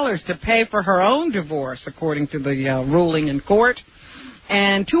 $15,000 to pay for her own divorce, according to the ruling in court,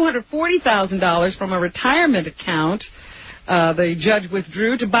 and $240,000 from a retirement account the judge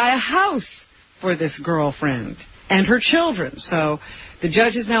withdrew to buy a house for this girlfriend and her children. So the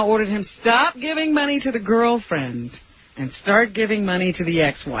judge has now ordered him stop giving money to the girlfriend and start giving money to the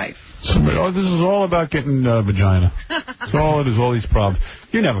ex-wife. This is all about getting vagina. That's all it is, all these problems.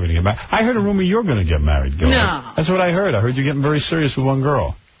 You're never going to get married. I heard a rumor you're going to get married, Gilbert. No. That's what I heard. I heard you're getting very serious with one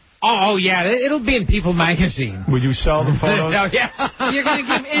girl. Oh, yeah, it'll be in People magazine. Would you sell the photos? Oh, yeah. You're going to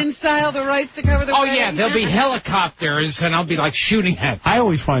give InStyle the rights to cover the wedding? Yeah, there'll be helicopters, and I'll be, like, shooting at them. I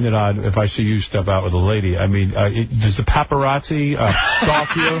always find it odd if I see you step out with a lady. I mean, does the paparazzi stalk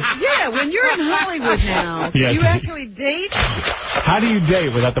you? Yeah, when you're in Hollywood now, do you actually date? How do you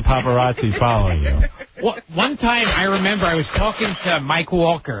date without the paparazzi following you? Well, one time, I remember I was talking to Mike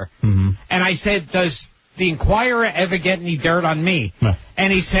Walker, and I said, does the Inquirer ever get any dirt on me? No.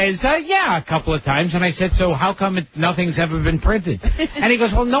 And he says, yeah, a couple of times. And I said, so how come nothing's ever been printed? And he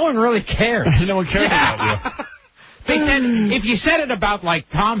goes, well, no one really cares. No one cares about you. They said, if you said it about, like,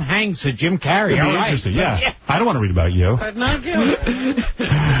 Tom Hanks or Jim Carrey, all right. Interesting, yeah. I don't want to read about you. But not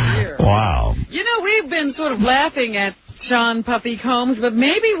Gilbert. Wow. You know, we've been sort of laughing at Sean Puffy Combs, but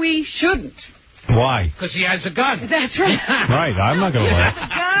maybe we shouldn't. Why? Because he has a gun. That's right. Right, I'm not going to laugh. The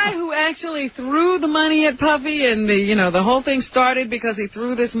guy who actually threw the money at Puffy, and the whole thing started because he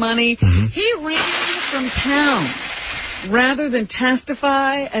threw this money, he ran from town rather than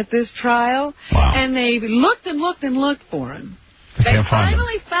testify at this trial. Wow. And they looked and looked and looked for him. They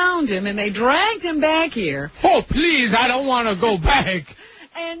finally found him, and they dragged him back here. Oh, please, I don't want to go back.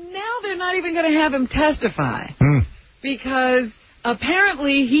 And now they're not even going to have him testify. Because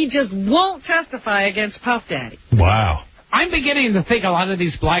apparently he just won't testify against Puff Daddy. Wow. I'm beginning to think a lot of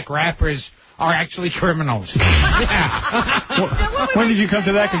these black rappers are actually criminals. When did you come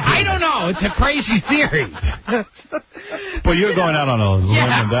to that conclusion? I don't know. It's a crazy theory. Well, you're going out on a limb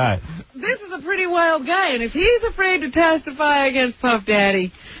with that. This is a pretty wild guy, and if he's afraid to testify against Puff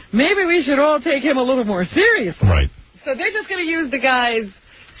Daddy, maybe we should all take him a little more seriously. Right. So they're just going to use the guy's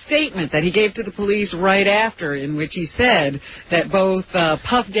statement that he gave to the police right after, in which he said that both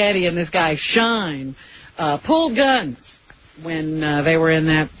Puff Daddy and this guy Shine pulled guns when they were in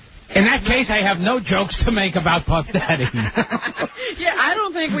that. In that case, I have no jokes to make about Puff Daddy. Yeah, I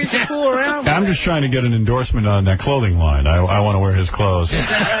don't think we should fool around with I'm just trying to get an endorsement on that clothing line. I want to wear his clothes.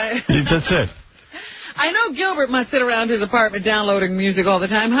 That's it. I know Gilbert must sit around his apartment downloading music all the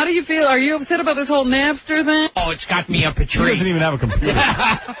time. How do you feel? Are you upset about this whole Napster thing? Oh, it's got me up a tree. He doesn't even have a computer.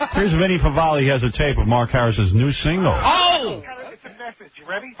 Here's Vinny Favale. He has a tape of Mark Harris's new single. Oh! It's a message. You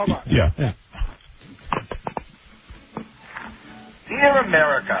ready? Hold on. Yeah. Dear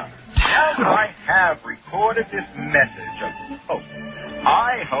America, as I have recorded this message of hope,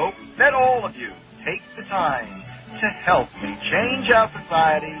 I hope that all of you take the time to help me change our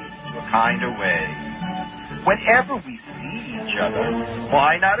society to a kinder way. Whenever we see each other,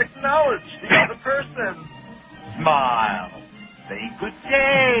 why not acknowledge the other person? Smile. Say good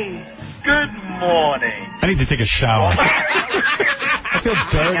day. Good morning. I need to take a shower. I feel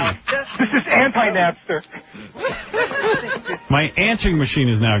dirty. This is anti-Napster. My answering machine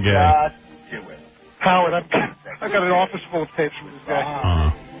is now gay. Just do it. Howard, I've got an office full of tapes from this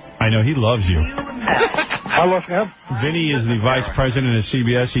guy. I know, he loves you. I love him. Vinny is the vice president of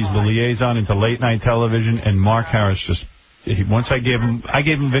CBS. He's the liaison into late-night television. And Mark Harris just... Once I gave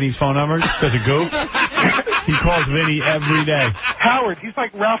him Vinny's phone number as a goof. He calls Vinny every day. Howard, he's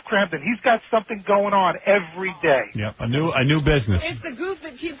like Ralph Cramden. He's got something going on every day. Yep, a new business. It's the goof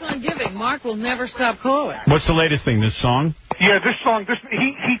that keeps on giving. Mark will never stop calling. What's the latest thing? This song? Yeah, this song.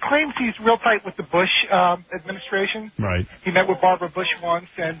 He claims he's real tight with the Bush administration. Right. He met with Barbara Bush once,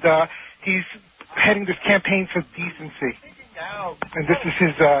 and he's heading this campaign for decency. And this is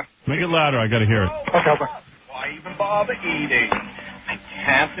his... Make it louder. I got to hear it. Okay, hold on. Why even bother eating? I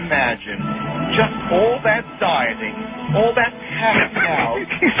can't imagine. Just all that dieting, all that passing out.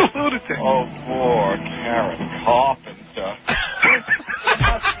 He's a lunatic. Oh, poor Karen Carpenter.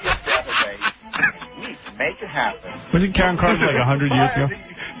 We need to make it happen. Wasn't Karen Carpenter like 100 years ago?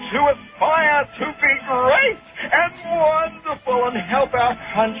 To aspire to be great and wonderful and help our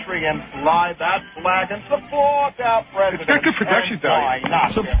country and fly that flag and support our president. It's good production, why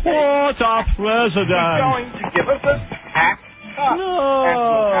not? Support our president. You're going to give us a tax cut. No. And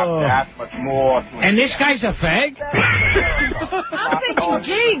we'll have to that much more. And this guy's a fag? I'm thinking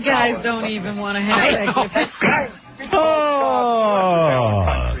gay guys don't even want to have sex with him.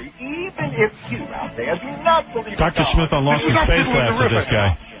 Oh. Even if you out there do not believe Dr. Smith on Lost in Space laughs at this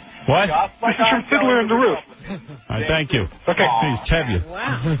guy. What? This is from Fiddler in the Roof. All right, thank you. Okay. He's Tevye.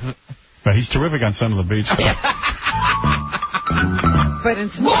 Wow. But he's terrific on Son of the Beach. But in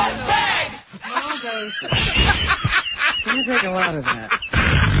small doses. Can't take a lot of that.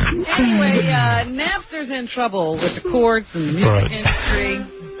 Anyway, Napster's in trouble with the courts and the music industry.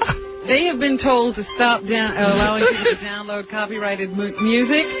 They have been told to stop allowing people to download copyrighted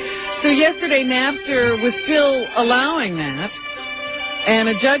music. So yesterday, Napster was still allowing that. And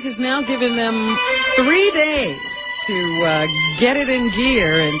a judge has now given them 3 days to get it in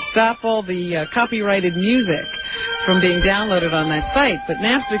gear and stop all the copyrighted music from being downloaded on that site. But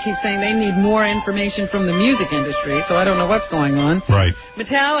Napster keeps saying they need more information from the music industry, so I don't know what's going on. Right.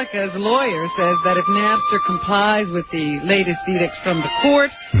 Metallica's lawyer says that if Napster complies with the latest edicts from the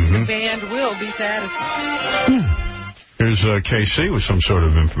court, the band will be satisfied. Here's KC with some sort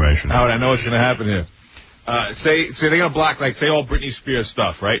of information. Howard, I know what's going to happen here. Say they're going to block, like, say all Britney Spears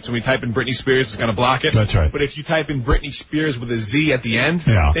stuff, right? So when we type in Britney Spears, it's going to block it. That's right. But if you type in Britney Spears with a Z at the end,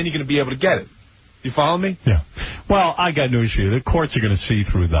 then you're going to be able to get it. You follow me? Yeah. Well, I got news for you. The courts are going to see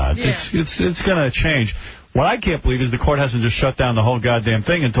through that. Yeah. It's going to change. What I can't believe is the court hasn't just shut down the whole goddamn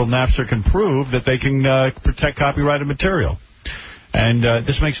thing until Napster can prove that they can protect copyrighted material. And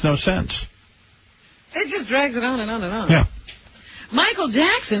this makes no sense. It just drags it on and on and on. Yeah. Michael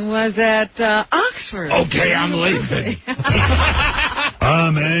Jackson was at Oxford. Okay, I'm leaving.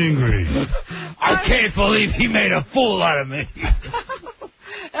 I'm angry. I can't believe he made a fool out of me.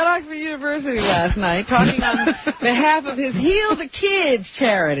 At Oxford University last night, talking on behalf of his Heal the Kids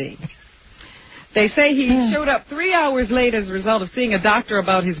charity. They say he showed up 3 hours late as a result of seeing a doctor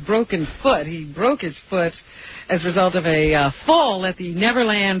about his broken foot. He broke his foot as a result of a fall at the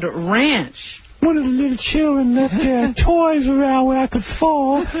Neverland Ranch. One of the little children left their toys around where I could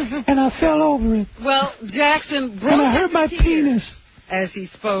fall, and I fell over it. Well, Jackson broke and I hurt my penis as he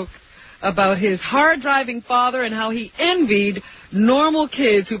spoke about his hard-driving father and how he envied normal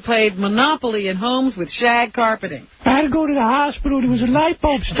kids who played Monopoly in homes with shag carpeting. I had to go to the hospital. There was a light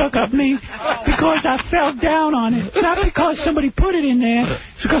bulb stuck up me because I fell down on it. Not because somebody put it in there.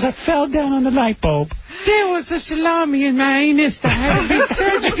 It's because I fell down on the light bulb. There was a salami in my anus that had to be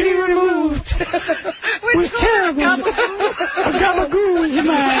surgically removed. It was terrible. A gabagoo was in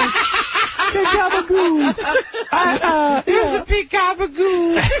my ass. A gabagoo. There's a big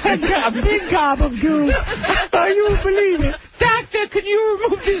gabagoo. A big gabagoo. Oh, you won't believe it. Doctor, can you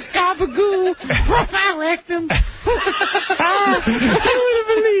remove this gabagoo from my rectum? You wouldn't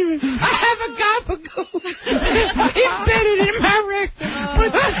believe it. I have a gabagoo embedded in my rectum.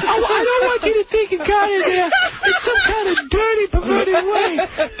 But I don't want you to think it got in there in some kind of dirty, perverted way.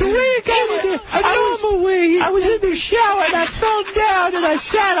 The way it got in there, a normal way. I was in the shower and I fell down and I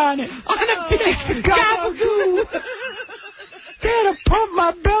sat on it. On a big gabagoo. They had to pump my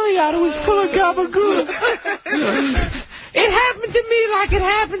belly out. It was full of gabagoo. It happened to me like it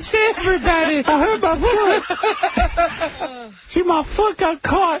happens to everybody. I hurt my foot. See, my foot got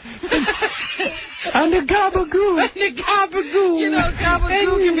caught on the gabagoo. The gabagoo. You know,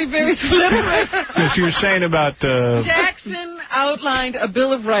 gabagoo can be very slippery. Yes, you were saying about... Jackson outlined a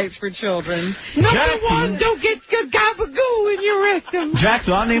Bill of Rights for children. Number one, don't get gabagoo in your rectum.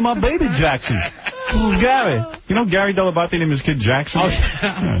 Jackson, I'll name my baby Jackson. This is Gary. You know Gary Dell'Abate named his kid Jackson? Oh,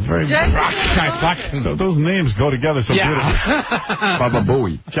 yeah, it's very... Jackson. Those names go together so beautifully. Baba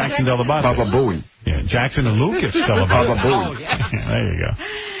Booey. Jackson Dell'Abate. Baba Booey. Yeah, Jackson and Lucas Dell'Abate. Baba Booey. Oh, yes. Yeah, there you go.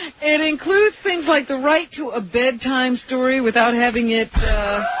 It includes things like the right to a bedtime story without having it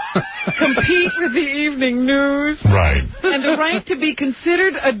compete with the evening news. Right. And the right to be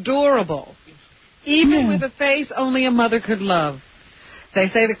considered adorable, even with a face only a mother could love. They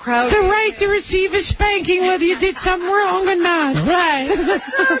say the crowd... The right to receive a spanking whether you did something wrong or not. Right.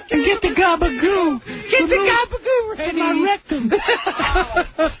 And get the gabagoo. Get the gabagoo ready. In my rectum.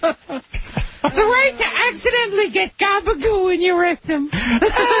 The right to accidentally get gabagoo in your rectum.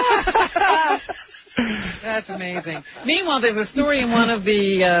 That's amazing. Meanwhile, there's a story in one of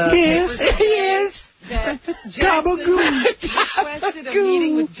the papers. Yes. That Jackson requested a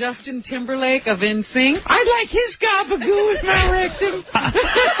meeting with Justin Timberlake of NSYNC. I'd like his gabagoo in my rectum.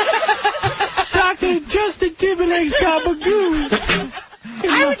 Dr. Justin Timberlake's gabagoo.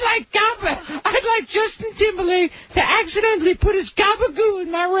 I'd like Justin Timberlake to accidentally put his gabagoo in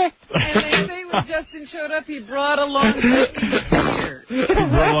my rectum. And they say when Justin showed up, he brought along Britney Spears. He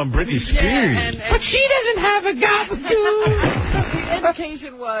brought along Britney Spears. Yeah, but she doesn't have a gabagoo. The indication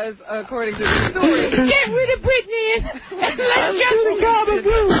solution was, according to the story, get rid of Britney and let Justin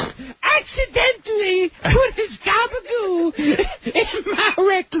Gabagoo accidentally put his gabagoo in my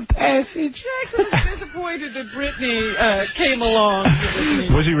rectal passage. Jackson was disappointed that Britney came along.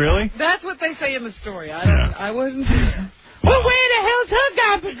 Was he really? That's what they say in the story. I wasn't. Well, where the hell's her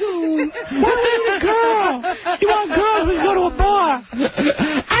gabagoo? What little girl? You want girls who go to a bar?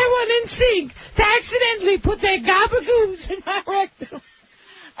 I want NSYNC to accidentally put their gabagoos in my rectum.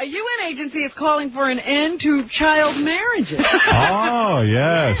 A UN agency is calling for an end to child marriages. Oh,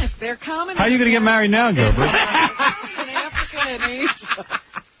 yes. Yes, they're common. How are you going to get married now, Gilbert? In Africa and Asia.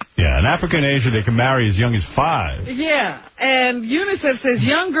 Yeah, in Africa and Asia, they can marry as young as 5. Yeah, and UNICEF says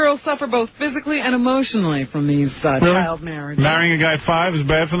young girls suffer both physically and emotionally from these child marriages. Marrying a guy at 5 is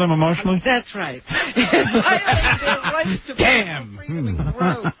bad for them emotionally? That's right. Damn.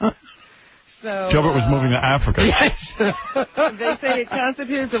 So, Gilbert was moving to Africa. Yes. They say it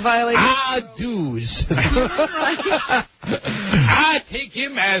constitutes a violation. Dues. I take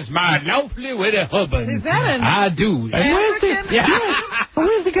him as my lovely little husband. Is that an dues. Where's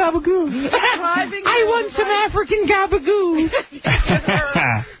the gabagoo? I want some African gabagoo.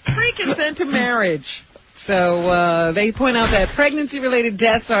 Pre-consent to marriage. So they point out that pregnancy-related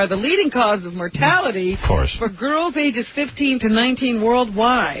deaths are the leading cause of mortality for girls ages 15 to 19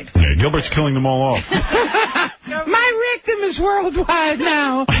 worldwide. Yeah, Gilbert's killing them all off. My rectum is worldwide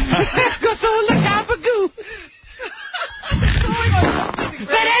now. Because all the gabagoo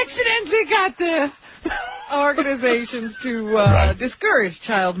that accidentally got there. Organizations to discourage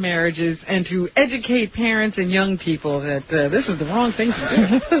child marriages and to educate parents and young people that this is the wrong thing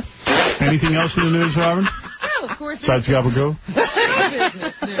to do. Anything else in the news, Robin? Well, of course. Besides Gabagoo? Show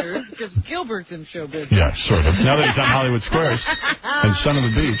business news, because Gilbert's in show business. Yeah, sort of. Now that he's on Hollywood Squares and Son of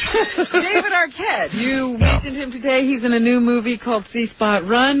the Beach. David Arquette, you mentioned him today. He's in a new movie called C-Spot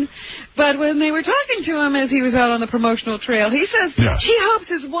Run. But when they were talking to him as he was out on the promotional trail, he says he hopes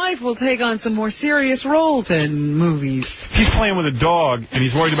his wife will take on some more serious roles in movies. He's playing with a dog, and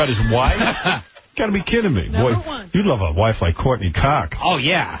he's worried about his wife? Gotta be kidding me. Boy, you'd love a wife like Courtney Cox. Oh,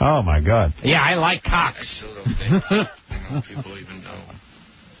 yeah. Oh, my God. Yeah, I like Cox. People even know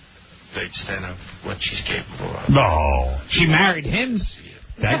the extent of what she's capable of. No. She married him?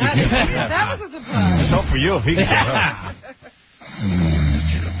 That was a surprise. So for you, if he could get her.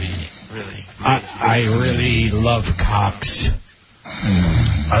 I really love Cox.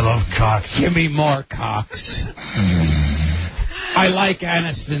 I love Cox. Give me more Cox. I like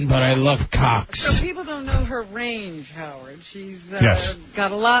Aniston, but I love Cox. So people don't know her range, Howard. She's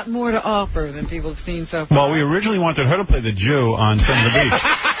got a lot more to offer than people have seen so far. Well, we originally wanted her to play the Jew on Son of the Beach.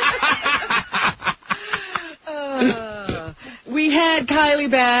 We had Kylie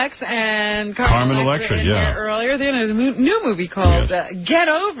Bax and Carmen Electra in here earlier. They're in a new movie called Get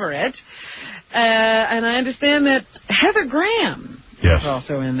Over It. And I understand that Heather Graham is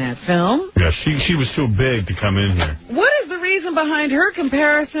also in that film. Yes, she was too big to come in here. What is the reason behind her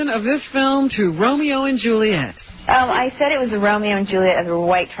comparison of this film to Romeo and Juliet? I said it was the Romeo and Juliet of the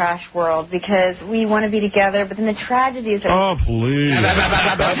white trash world because we want to be together, but then the tragedy is that... Oh, please.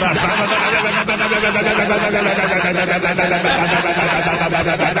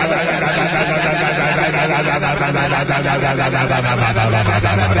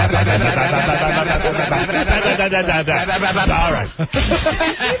 All right.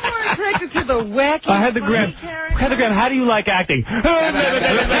 Is she more attracted to the wacky Heather Graham, how do you like acting? Heather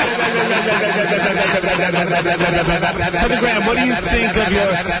Graham, what do you think of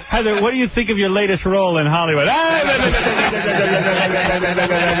your what do you think of your latest role in Hollywood? All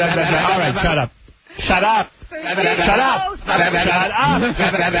right, shut up. Shut up. Shut up.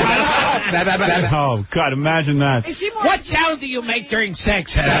 Oh, God, imagine that. What sound do you make during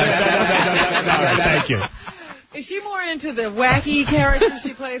sex? All right, thank you. Is she more into the wacky characters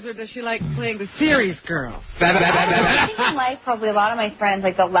she plays, or does she like playing the serious girls? I think in life, probably a lot of my friends,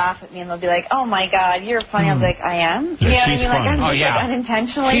 like, they'll laugh at me and they'll be like, "Oh my God, you're funny." I'm like, "I am." You know what I mean? Like, I'm just like,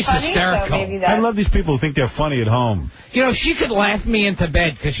 unintentionally funny. Hysterical. So maybe that's... I love these people who think they're funny at home. You know, she could laugh me into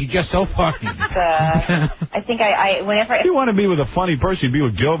bed because she's just so funny. I think whenever... If you want to be with a funny person, you be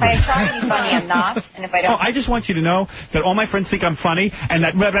with Gilbert. If I try to be funny, I'm not. And if I don't... Oh, I just want you to know that all my friends think I'm funny, and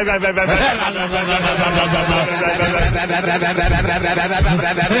that... And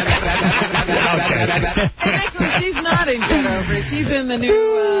actually, she's not in Get Over It. She's in the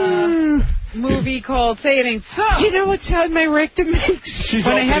new movie called Say It Ain't So. You know what sound my rectum makes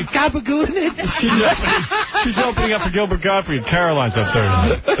when I have gabagoo in it? She's opening up for Gilbert Godfrey and Caroline's up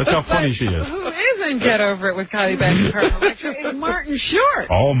there. That's how funny she is. Who is in Get Over It with Kylie Bax and Carmen Electra is Martin Short.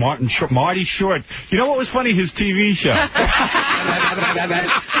 Oh, Marty Short. You know what was funny? His TV show.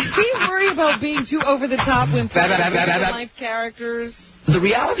 Do you worry about being too over the top when playing real-life characters? The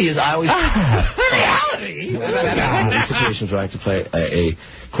reality is I always... Reality? In situations where I have to play a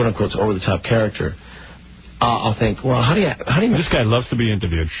quote-unquote over-the-top character, I'll think, well, how do you... This guy loves to be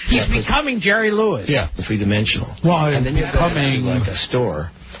interviewed. He's becoming Jerry Lewis. Yeah. Three-dimensional. Well, and then you're coming like a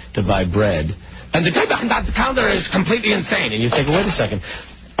store to buy bread, and the guy behind the counter is completely insane, and you think, wait a second.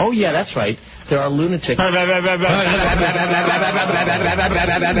 Oh, yeah, that's right. There are lunatics. When I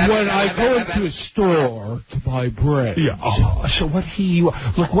go into a store to buy bread. Yeah. Oh, so what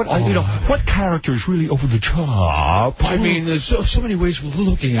what character is really over the top? I mean, there's so many ways of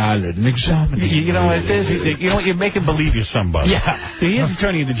looking at it and examining it. You know what it is? You know what? You make him believe you're somebody. Yeah. He is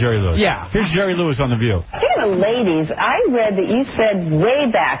turning into Jerry Lewis. Yeah. Here's Jerry Lewis on The View. Speaking of ladies, I read that you said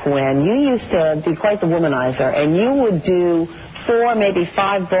way back when you used to be quite the womanizer, and you would do 4, maybe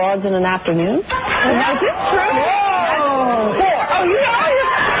 5 broads in an afternoon. Now, is this true? Whoa. 4. Oh, you know.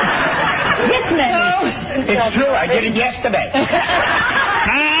 This many. It's true. I did it yesterday.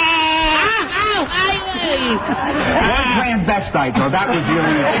 One transvestite, though. That was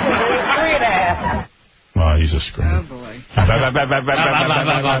really 3.5. Oh, he's a scream. Oh, boy.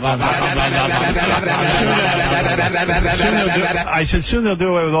 I said, soon they'll do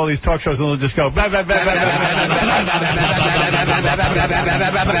away with all these talk shows and they'll just go, I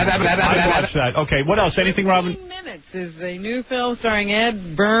watched that. Okay, what else? Anything, Robin? 15 Minutes is a new film starring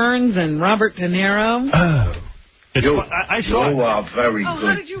Ed Burns and Robert De Niro. Oh. I saw it. You are very good.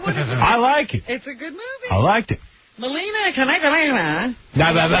 How did you want it? I like it. It's a good movie. I liked it. Melina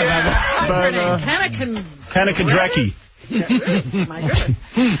Kanakandrecki. My goodness.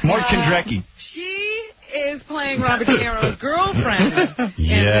 Mort Kandrecki. She is playing Robert De Niro's girlfriend in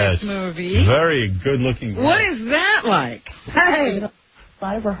this movie. Very good-looking girl. What is that like? Hey. A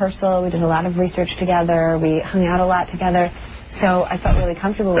lot of rehearsal. We did a lot of research together. We hung out a lot together. So I felt really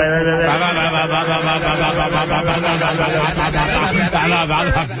comfortable with her.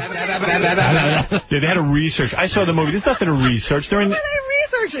 They had a research. I saw the movie. There's nothing to research. What were they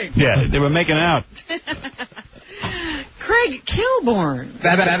researching? Yeah, they were making out. Craig Kilborn.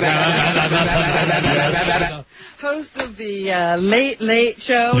 Host of the Late Late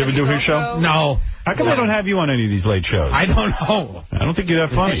Show. You ever do his show? No. How come they don't have you on any of these late shows? I don't know. I don't think you're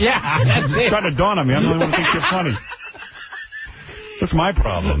that funny. Yeah, that's it. It's trying to dawn on me. I'm the only one who thinks you're funny. That's my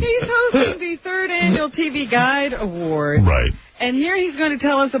problem. He's hosting the 3rd Annual TV Guide Award. Right. And here he's going to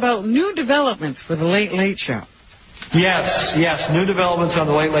tell us about new developments for the Late Late Show. Yes. New developments on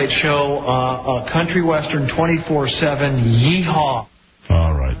the Late Late Show. Country Western 24/7. Yeehaw.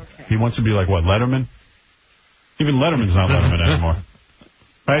 All right. Okay. He wants to be like, what, Letterman? Even Letterman's not Letterman anymore.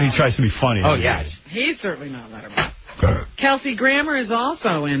 Right? He tries to be funny. Oh, yes. He's certainly not Letterman. Kelsey Grammer is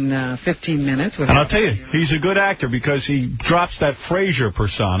also in 15 Minutes. And I'll tell you, he's a good actor because he drops that Frasier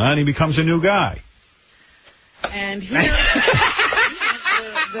persona and he becomes a new guy. And here,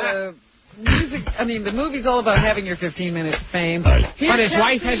 the music, I mean, the movie's all about having your 15 minutes of fame. Right. But his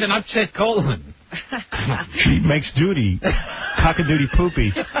wife has an upset colon. She makes duty, cock-a-doody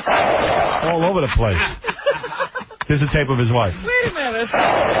poopy, all over the place. Here's a tape of his wife. Wait a minute.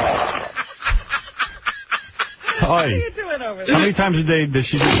 What are you doing over there? How many times a day does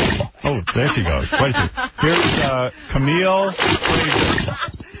she do that? Oh, there she goes. Wait a second. Here's Camille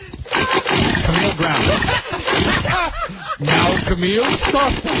Brown. Now, Camille,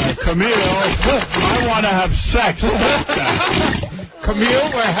 stop. Camille, I want to have sex.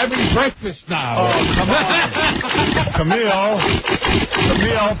 Camille, we're having breakfast now. Oh, come on. Camille,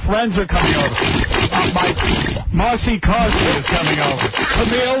 friends are coming over. Marcy Carsey is coming over.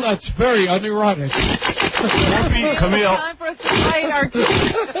 Camille, that's very unerotic. Camille. Time for us to fight our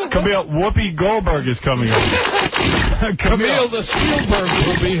Camille, Whoopi Goldberg is coming over. Camille, the Spielbergs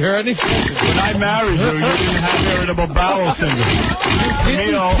will be here any second. When I married you, you didn't have irritable bowel syndrome. You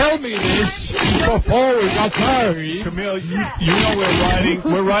didn't tell me this before we got married. Camille, you know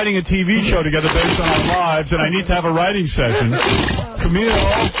we're writing a TV show together based on our lives, and I need to have a writing session. Camille,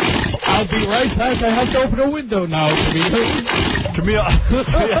 I'll be right back. I have to open a window now, Camille,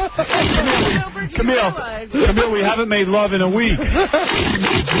 we haven't made love in a week.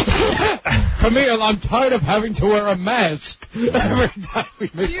 Camille, I'm tired of having to wear a mask every time we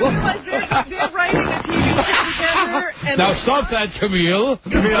make love. They're writing a TV show together. And now stop that, Camille. The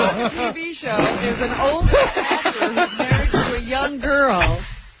TV show is an old actor who's married to a young girl.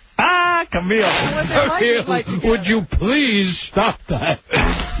 Camille. Camille, would you please stop that?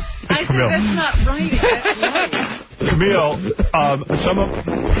 I said that's not writing, that's life.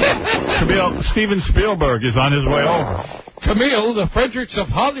 Camille, Steven Spielberg is on his way over. Camille, the Fredericks of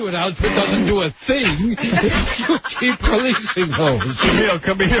Hollywood outfit doesn't do a thing if you keep releasing those. Camille,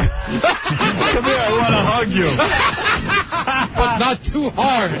 come here. Come here, I want to hug you. But not too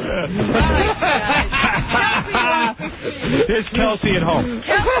hard. Here's Kelsey at home.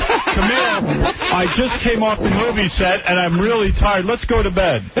 Camille, I just came off the movie set, and I'm really tired. Let's go to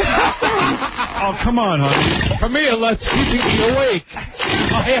bed. Oh, come on, honey. Camille, let's keep me awake.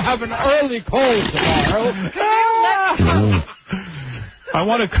 I have an early call tomorrow. I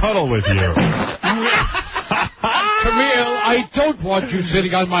want to cuddle with you. Camille, I don't want you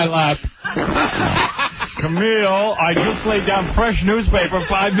sitting on my lap. Camille, I just laid down fresh newspaper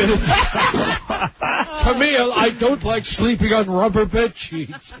 5 minutes ago. Camille, I don't like sleeping on rubber bed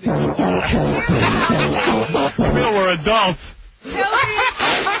sheets. Camille, we're adults. Kelly is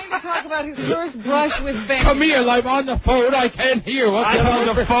trying to talk about his first brush with fame. Camille, I'm on the phone. I can't hear. I'm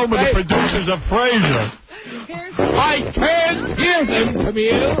on the phone with the producers of Frasier. I can't hear them,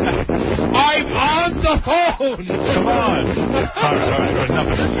 Camille. I'm on the phone. Come on. All right. Enough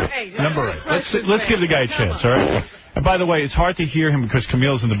of this. Number 8. Let's give the guy a chance, all right? And by the way, it's hard to hear him because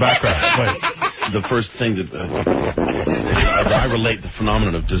Camille's in the background. Wait. The first thing that I relate the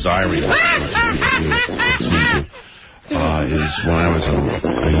phenomenon of desiring is when I was a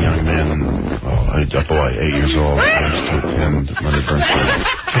young man, a boy, 8 years old, I used to attend Leonard Bernstein's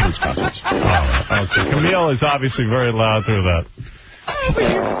concerts. Okay. Camille is obviously very loud through that.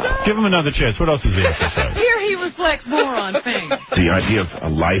 Give him another chance. What else does he have to say? Here he reflects more on fame. The idea of a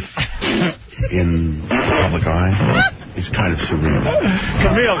life in the public eye is kind of surreal.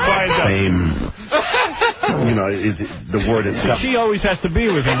 Camille, quiet down. Fame, you know, the word itself. She always has to be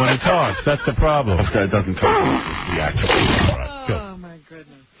with him when he talks. That's the problem. But that doesn't come from the actor. Oh, my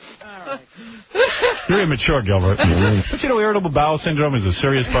goodness. All right. You're immature, Gilbert. But you know, irritable bowel syndrome is a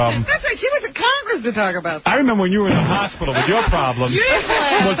serious problem. That's right. She went to Congress to talk about that. I remember when you were in the hospital with your problems.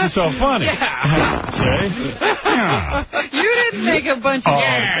 It wasn't so funny. Yeah. You didn't make a bunch of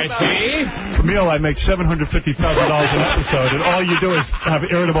see? Camille, I make $750,000 an episode, and all you do is have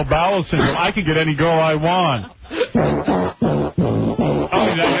irritable bowel syndrome. I can get any girl I want.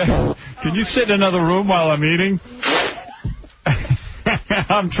 Can you sit in another room while I'm eating?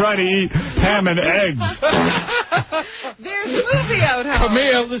 I'm trying to eat ham and eggs. There's a movie out, Howard.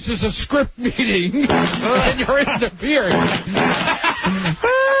 Camille, this is a script meeting, and you're interfering.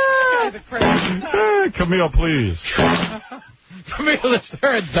 Camille, please. Camille, is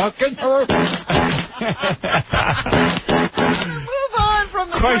there a duck in the room? Move on from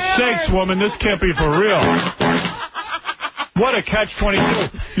the Christ's sakes, woman, this can't be for real. What a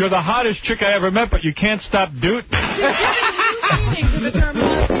catch-22. You're the hottest chick I ever met, but you can't stop doing.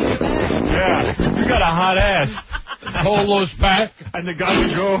 Yeah, you got a hot ass. Polo's back. And the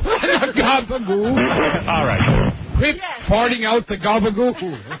gabagoo. And the gabagoo. All right. Quit farting out the gabagoo.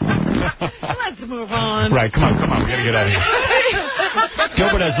 Let's move on. Right, come on. We got to get out of here.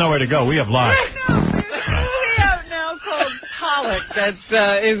 Gilbert has nowhere to go. We have live. There's a movie out now called Pollock that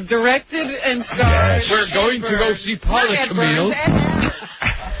is directed and starred. Yes. We're going to go see Pollock, Camille.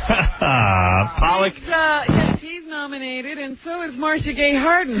 Pollock. Yes, he's nominated, and so is Marcia Gay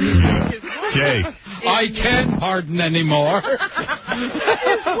Harden. Jay. I can't pardon anymore.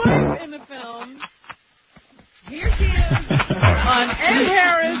 His wife in the film. Here she is on Ed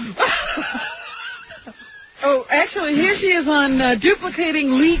Harris. Oh, actually, here she is on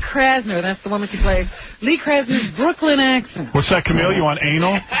duplicating Lee Krasner. That's the woman she plays. Lee Krasner's Brooklyn accent. What's that, Camille? You want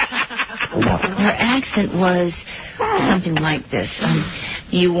anal? Her accent was something like this.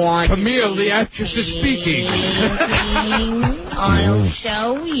 You want Camille, the actress is speaking. I'll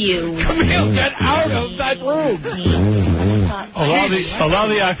show you. Camille, get out of that room. Allow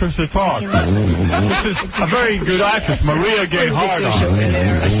the actress to talk. This is a very good actress, Maria Gay Hardon.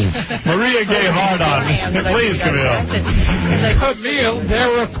 Maria Gay Hardon. Please, Camille. Camille,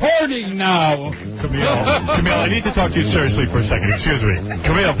 they're recording now. Camille, I need to talk to you seriously for a second. Excuse me.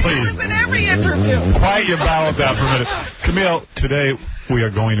 Camille, please. In every interview. Quiet your bowel down for a minute. Camille, today we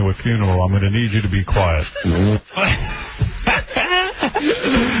are going to a funeral. I'm going to need you to be quiet.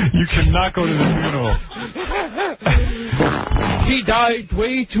 You cannot go to the funeral. He died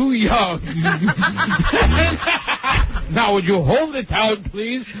way too young. Now, would you hold it down,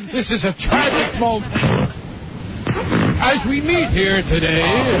 please? This is a tragic moment. As we meet here today.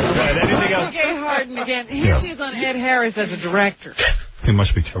 Anything else? Gay Harden again. Here she is on Ed Harris as a director. He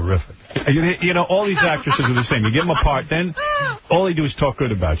must be terrific. You know, all these actresses are the same. You give them a part, then all they do is talk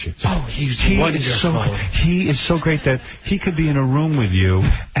good about you. He is so great that he could be in a room with you,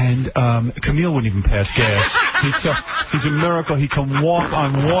 and Camille wouldn't even pass gas. He's a miracle. He can walk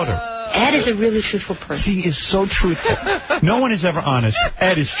on water. Ed is a really truthful person. He is so truthful. No one is ever honest.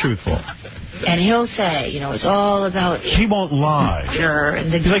 Ed is truthful. And he'll say, you know, it's all about... He won't lie.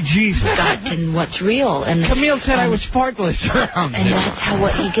 And He's like Jesus. Gut and what's real. And Camille said I was fartless around and that's how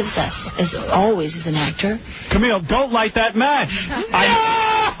what he gives us, as always, as an actor. Camille, don't light that match.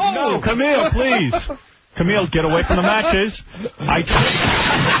 No, Camille, please. Camille, get away from the matches.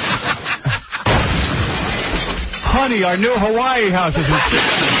 Honey, our new Hawaii house is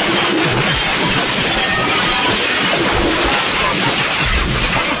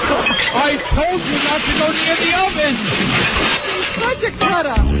I told you not to go near the oven. She's such a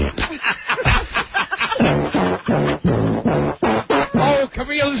cut-up. Oh,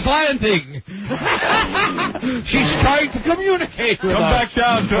 Camille's landing. She's trying to communicate with us. Come back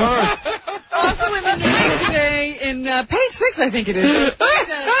down to earth. Also in the news today, in page 6, I think it is,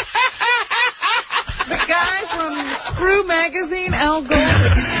 the guy from Screw Magazine, Al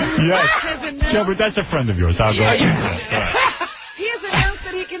Goldman. Yes. Gilbert, that's a friend of yours, Al Goldman. He has announced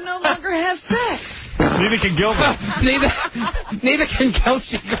that he can no longer have sex. Neither can Gilbert. Neither can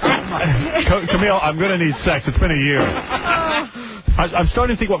Kelsey Grammer. Camille, I'm going to need sex. It's been a year. I'm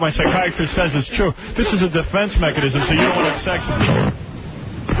starting to think what my psychiatrist says is true. This is a defense mechanism, so you don't want to have sex with me.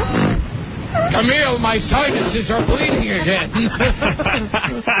 Camille, my sinuses are bleeding again.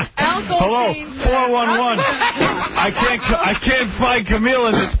 Hello, 411. I can't find Camille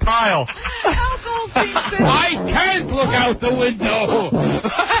in this pile. I can't look out the window.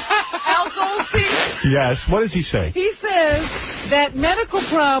 Al Goldstein. Yes, what does he say? He says that medical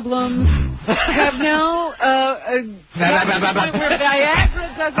problems have now where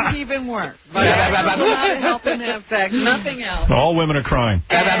Viagra doesn't even work. Viagra will not help him have sex. Nothing else. All women are crying.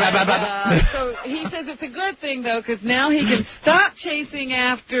 So he says it's a good thing, though, because now he can stop chasing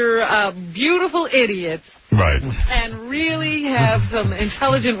after beautiful idiots. Right. And really have some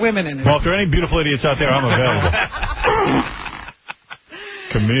intelligent women in it. Well, if there are any beautiful idiots out there, I'm available.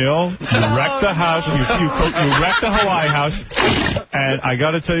 Camille, you wrecked the house. You wrecked the Hawaii house. And I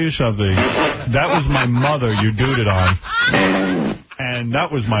got to tell you something. That was my mother you duded on. And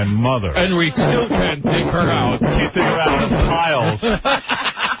that was my mother. And we still can't take her out. You take her out of piles.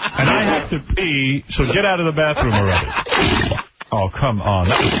 And I have to pee, so get out of the bathroom already. Oh, come on.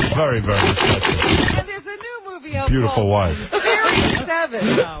 That was very, very disgusting. And there's a new movie out Beautiful wife. Series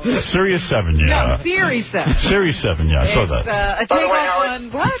 7. No. Series 7, yeah. No, Series 7. Series 7, yeah, I saw that. A takeoff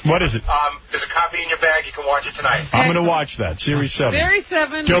on what? What is it? There's a copy in your bag. You can watch it tonight. I'm going to watch that. Series 7. Series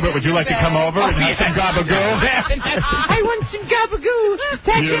 7. Gilbert, would you like to come over and have some gabagoo? I want some gabagoo.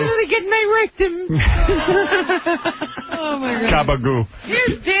 That's really getting my rectum. Oh, my God. Gabagoo.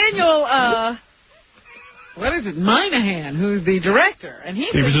 Here's Daniel, what is it, Moynihan, who's the director. And he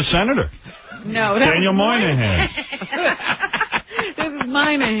was a senator. No, that Daniel Moynihan. This is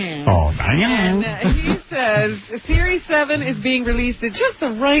Moynihan. Oh, Moynihan. And he says Series 7 is being released at just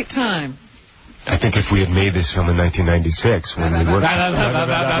the right time. I think if we had made this film in 1996, when we worked...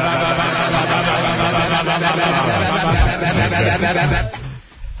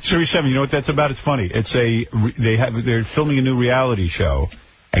 Series 7, you know what that's about? It's funny. It's they're filming a new reality show,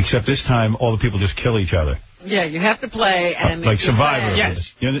 except this time all the people just kill each other. Yeah, you have to play and like Survivor.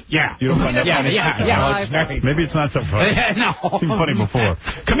 Yes. Yeah. You don't find that funny? Yeah. Maybe it's not so funny. No. It seemed funny before.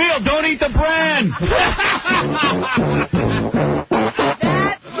 Camille, don't eat the bran!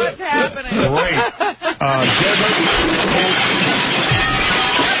 That's what's happening. Great.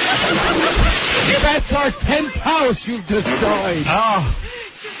 That's our 10th house you've destroyed. Oh.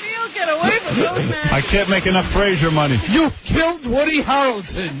 Camille, get away from those men. I can't make enough Frasier money. You killed Woody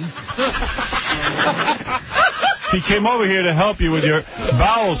Harrelson. He came over here to help you with your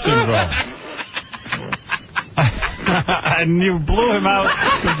bowel syndrome. And you blew him out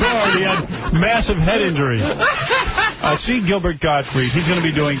the door. He had massive head injuries. See Gilbert Gottfried. He's going to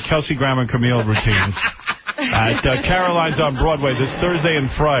be doing Kelsey Grammer and Camille routines at Caroline's on Broadway this Thursday and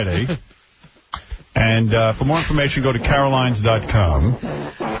Friday. And for more information, go to carolines.com.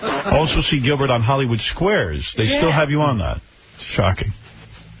 Also see Gilbert on Hollywood Squares. They still have you on that. It's shocking.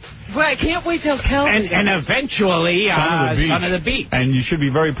 Right, can't wait till Kelsey. And eventually, Son of the Beach. And you should be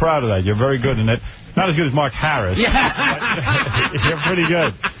very proud of that. You're very good in it. Not as good as Mark Harris. Yeah. You're pretty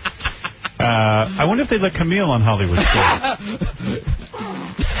good. I wonder if they'd let Camille on Hollywood Squares.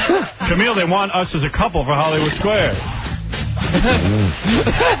 Camille, they want us as a couple for Hollywood Squares.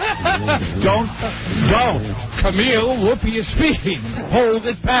 Don't. Camille, Whoopi is speaking. Hold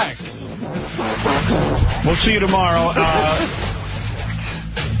it back. We'll see you tomorrow.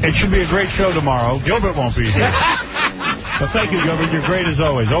 It should be a great show tomorrow. Gilbert won't be here. Well, thank you, Gilbert. You're great as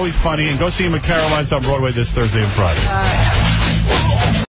always. Always funny. And go see him at Caroline's on Broadway this Thursday and Friday.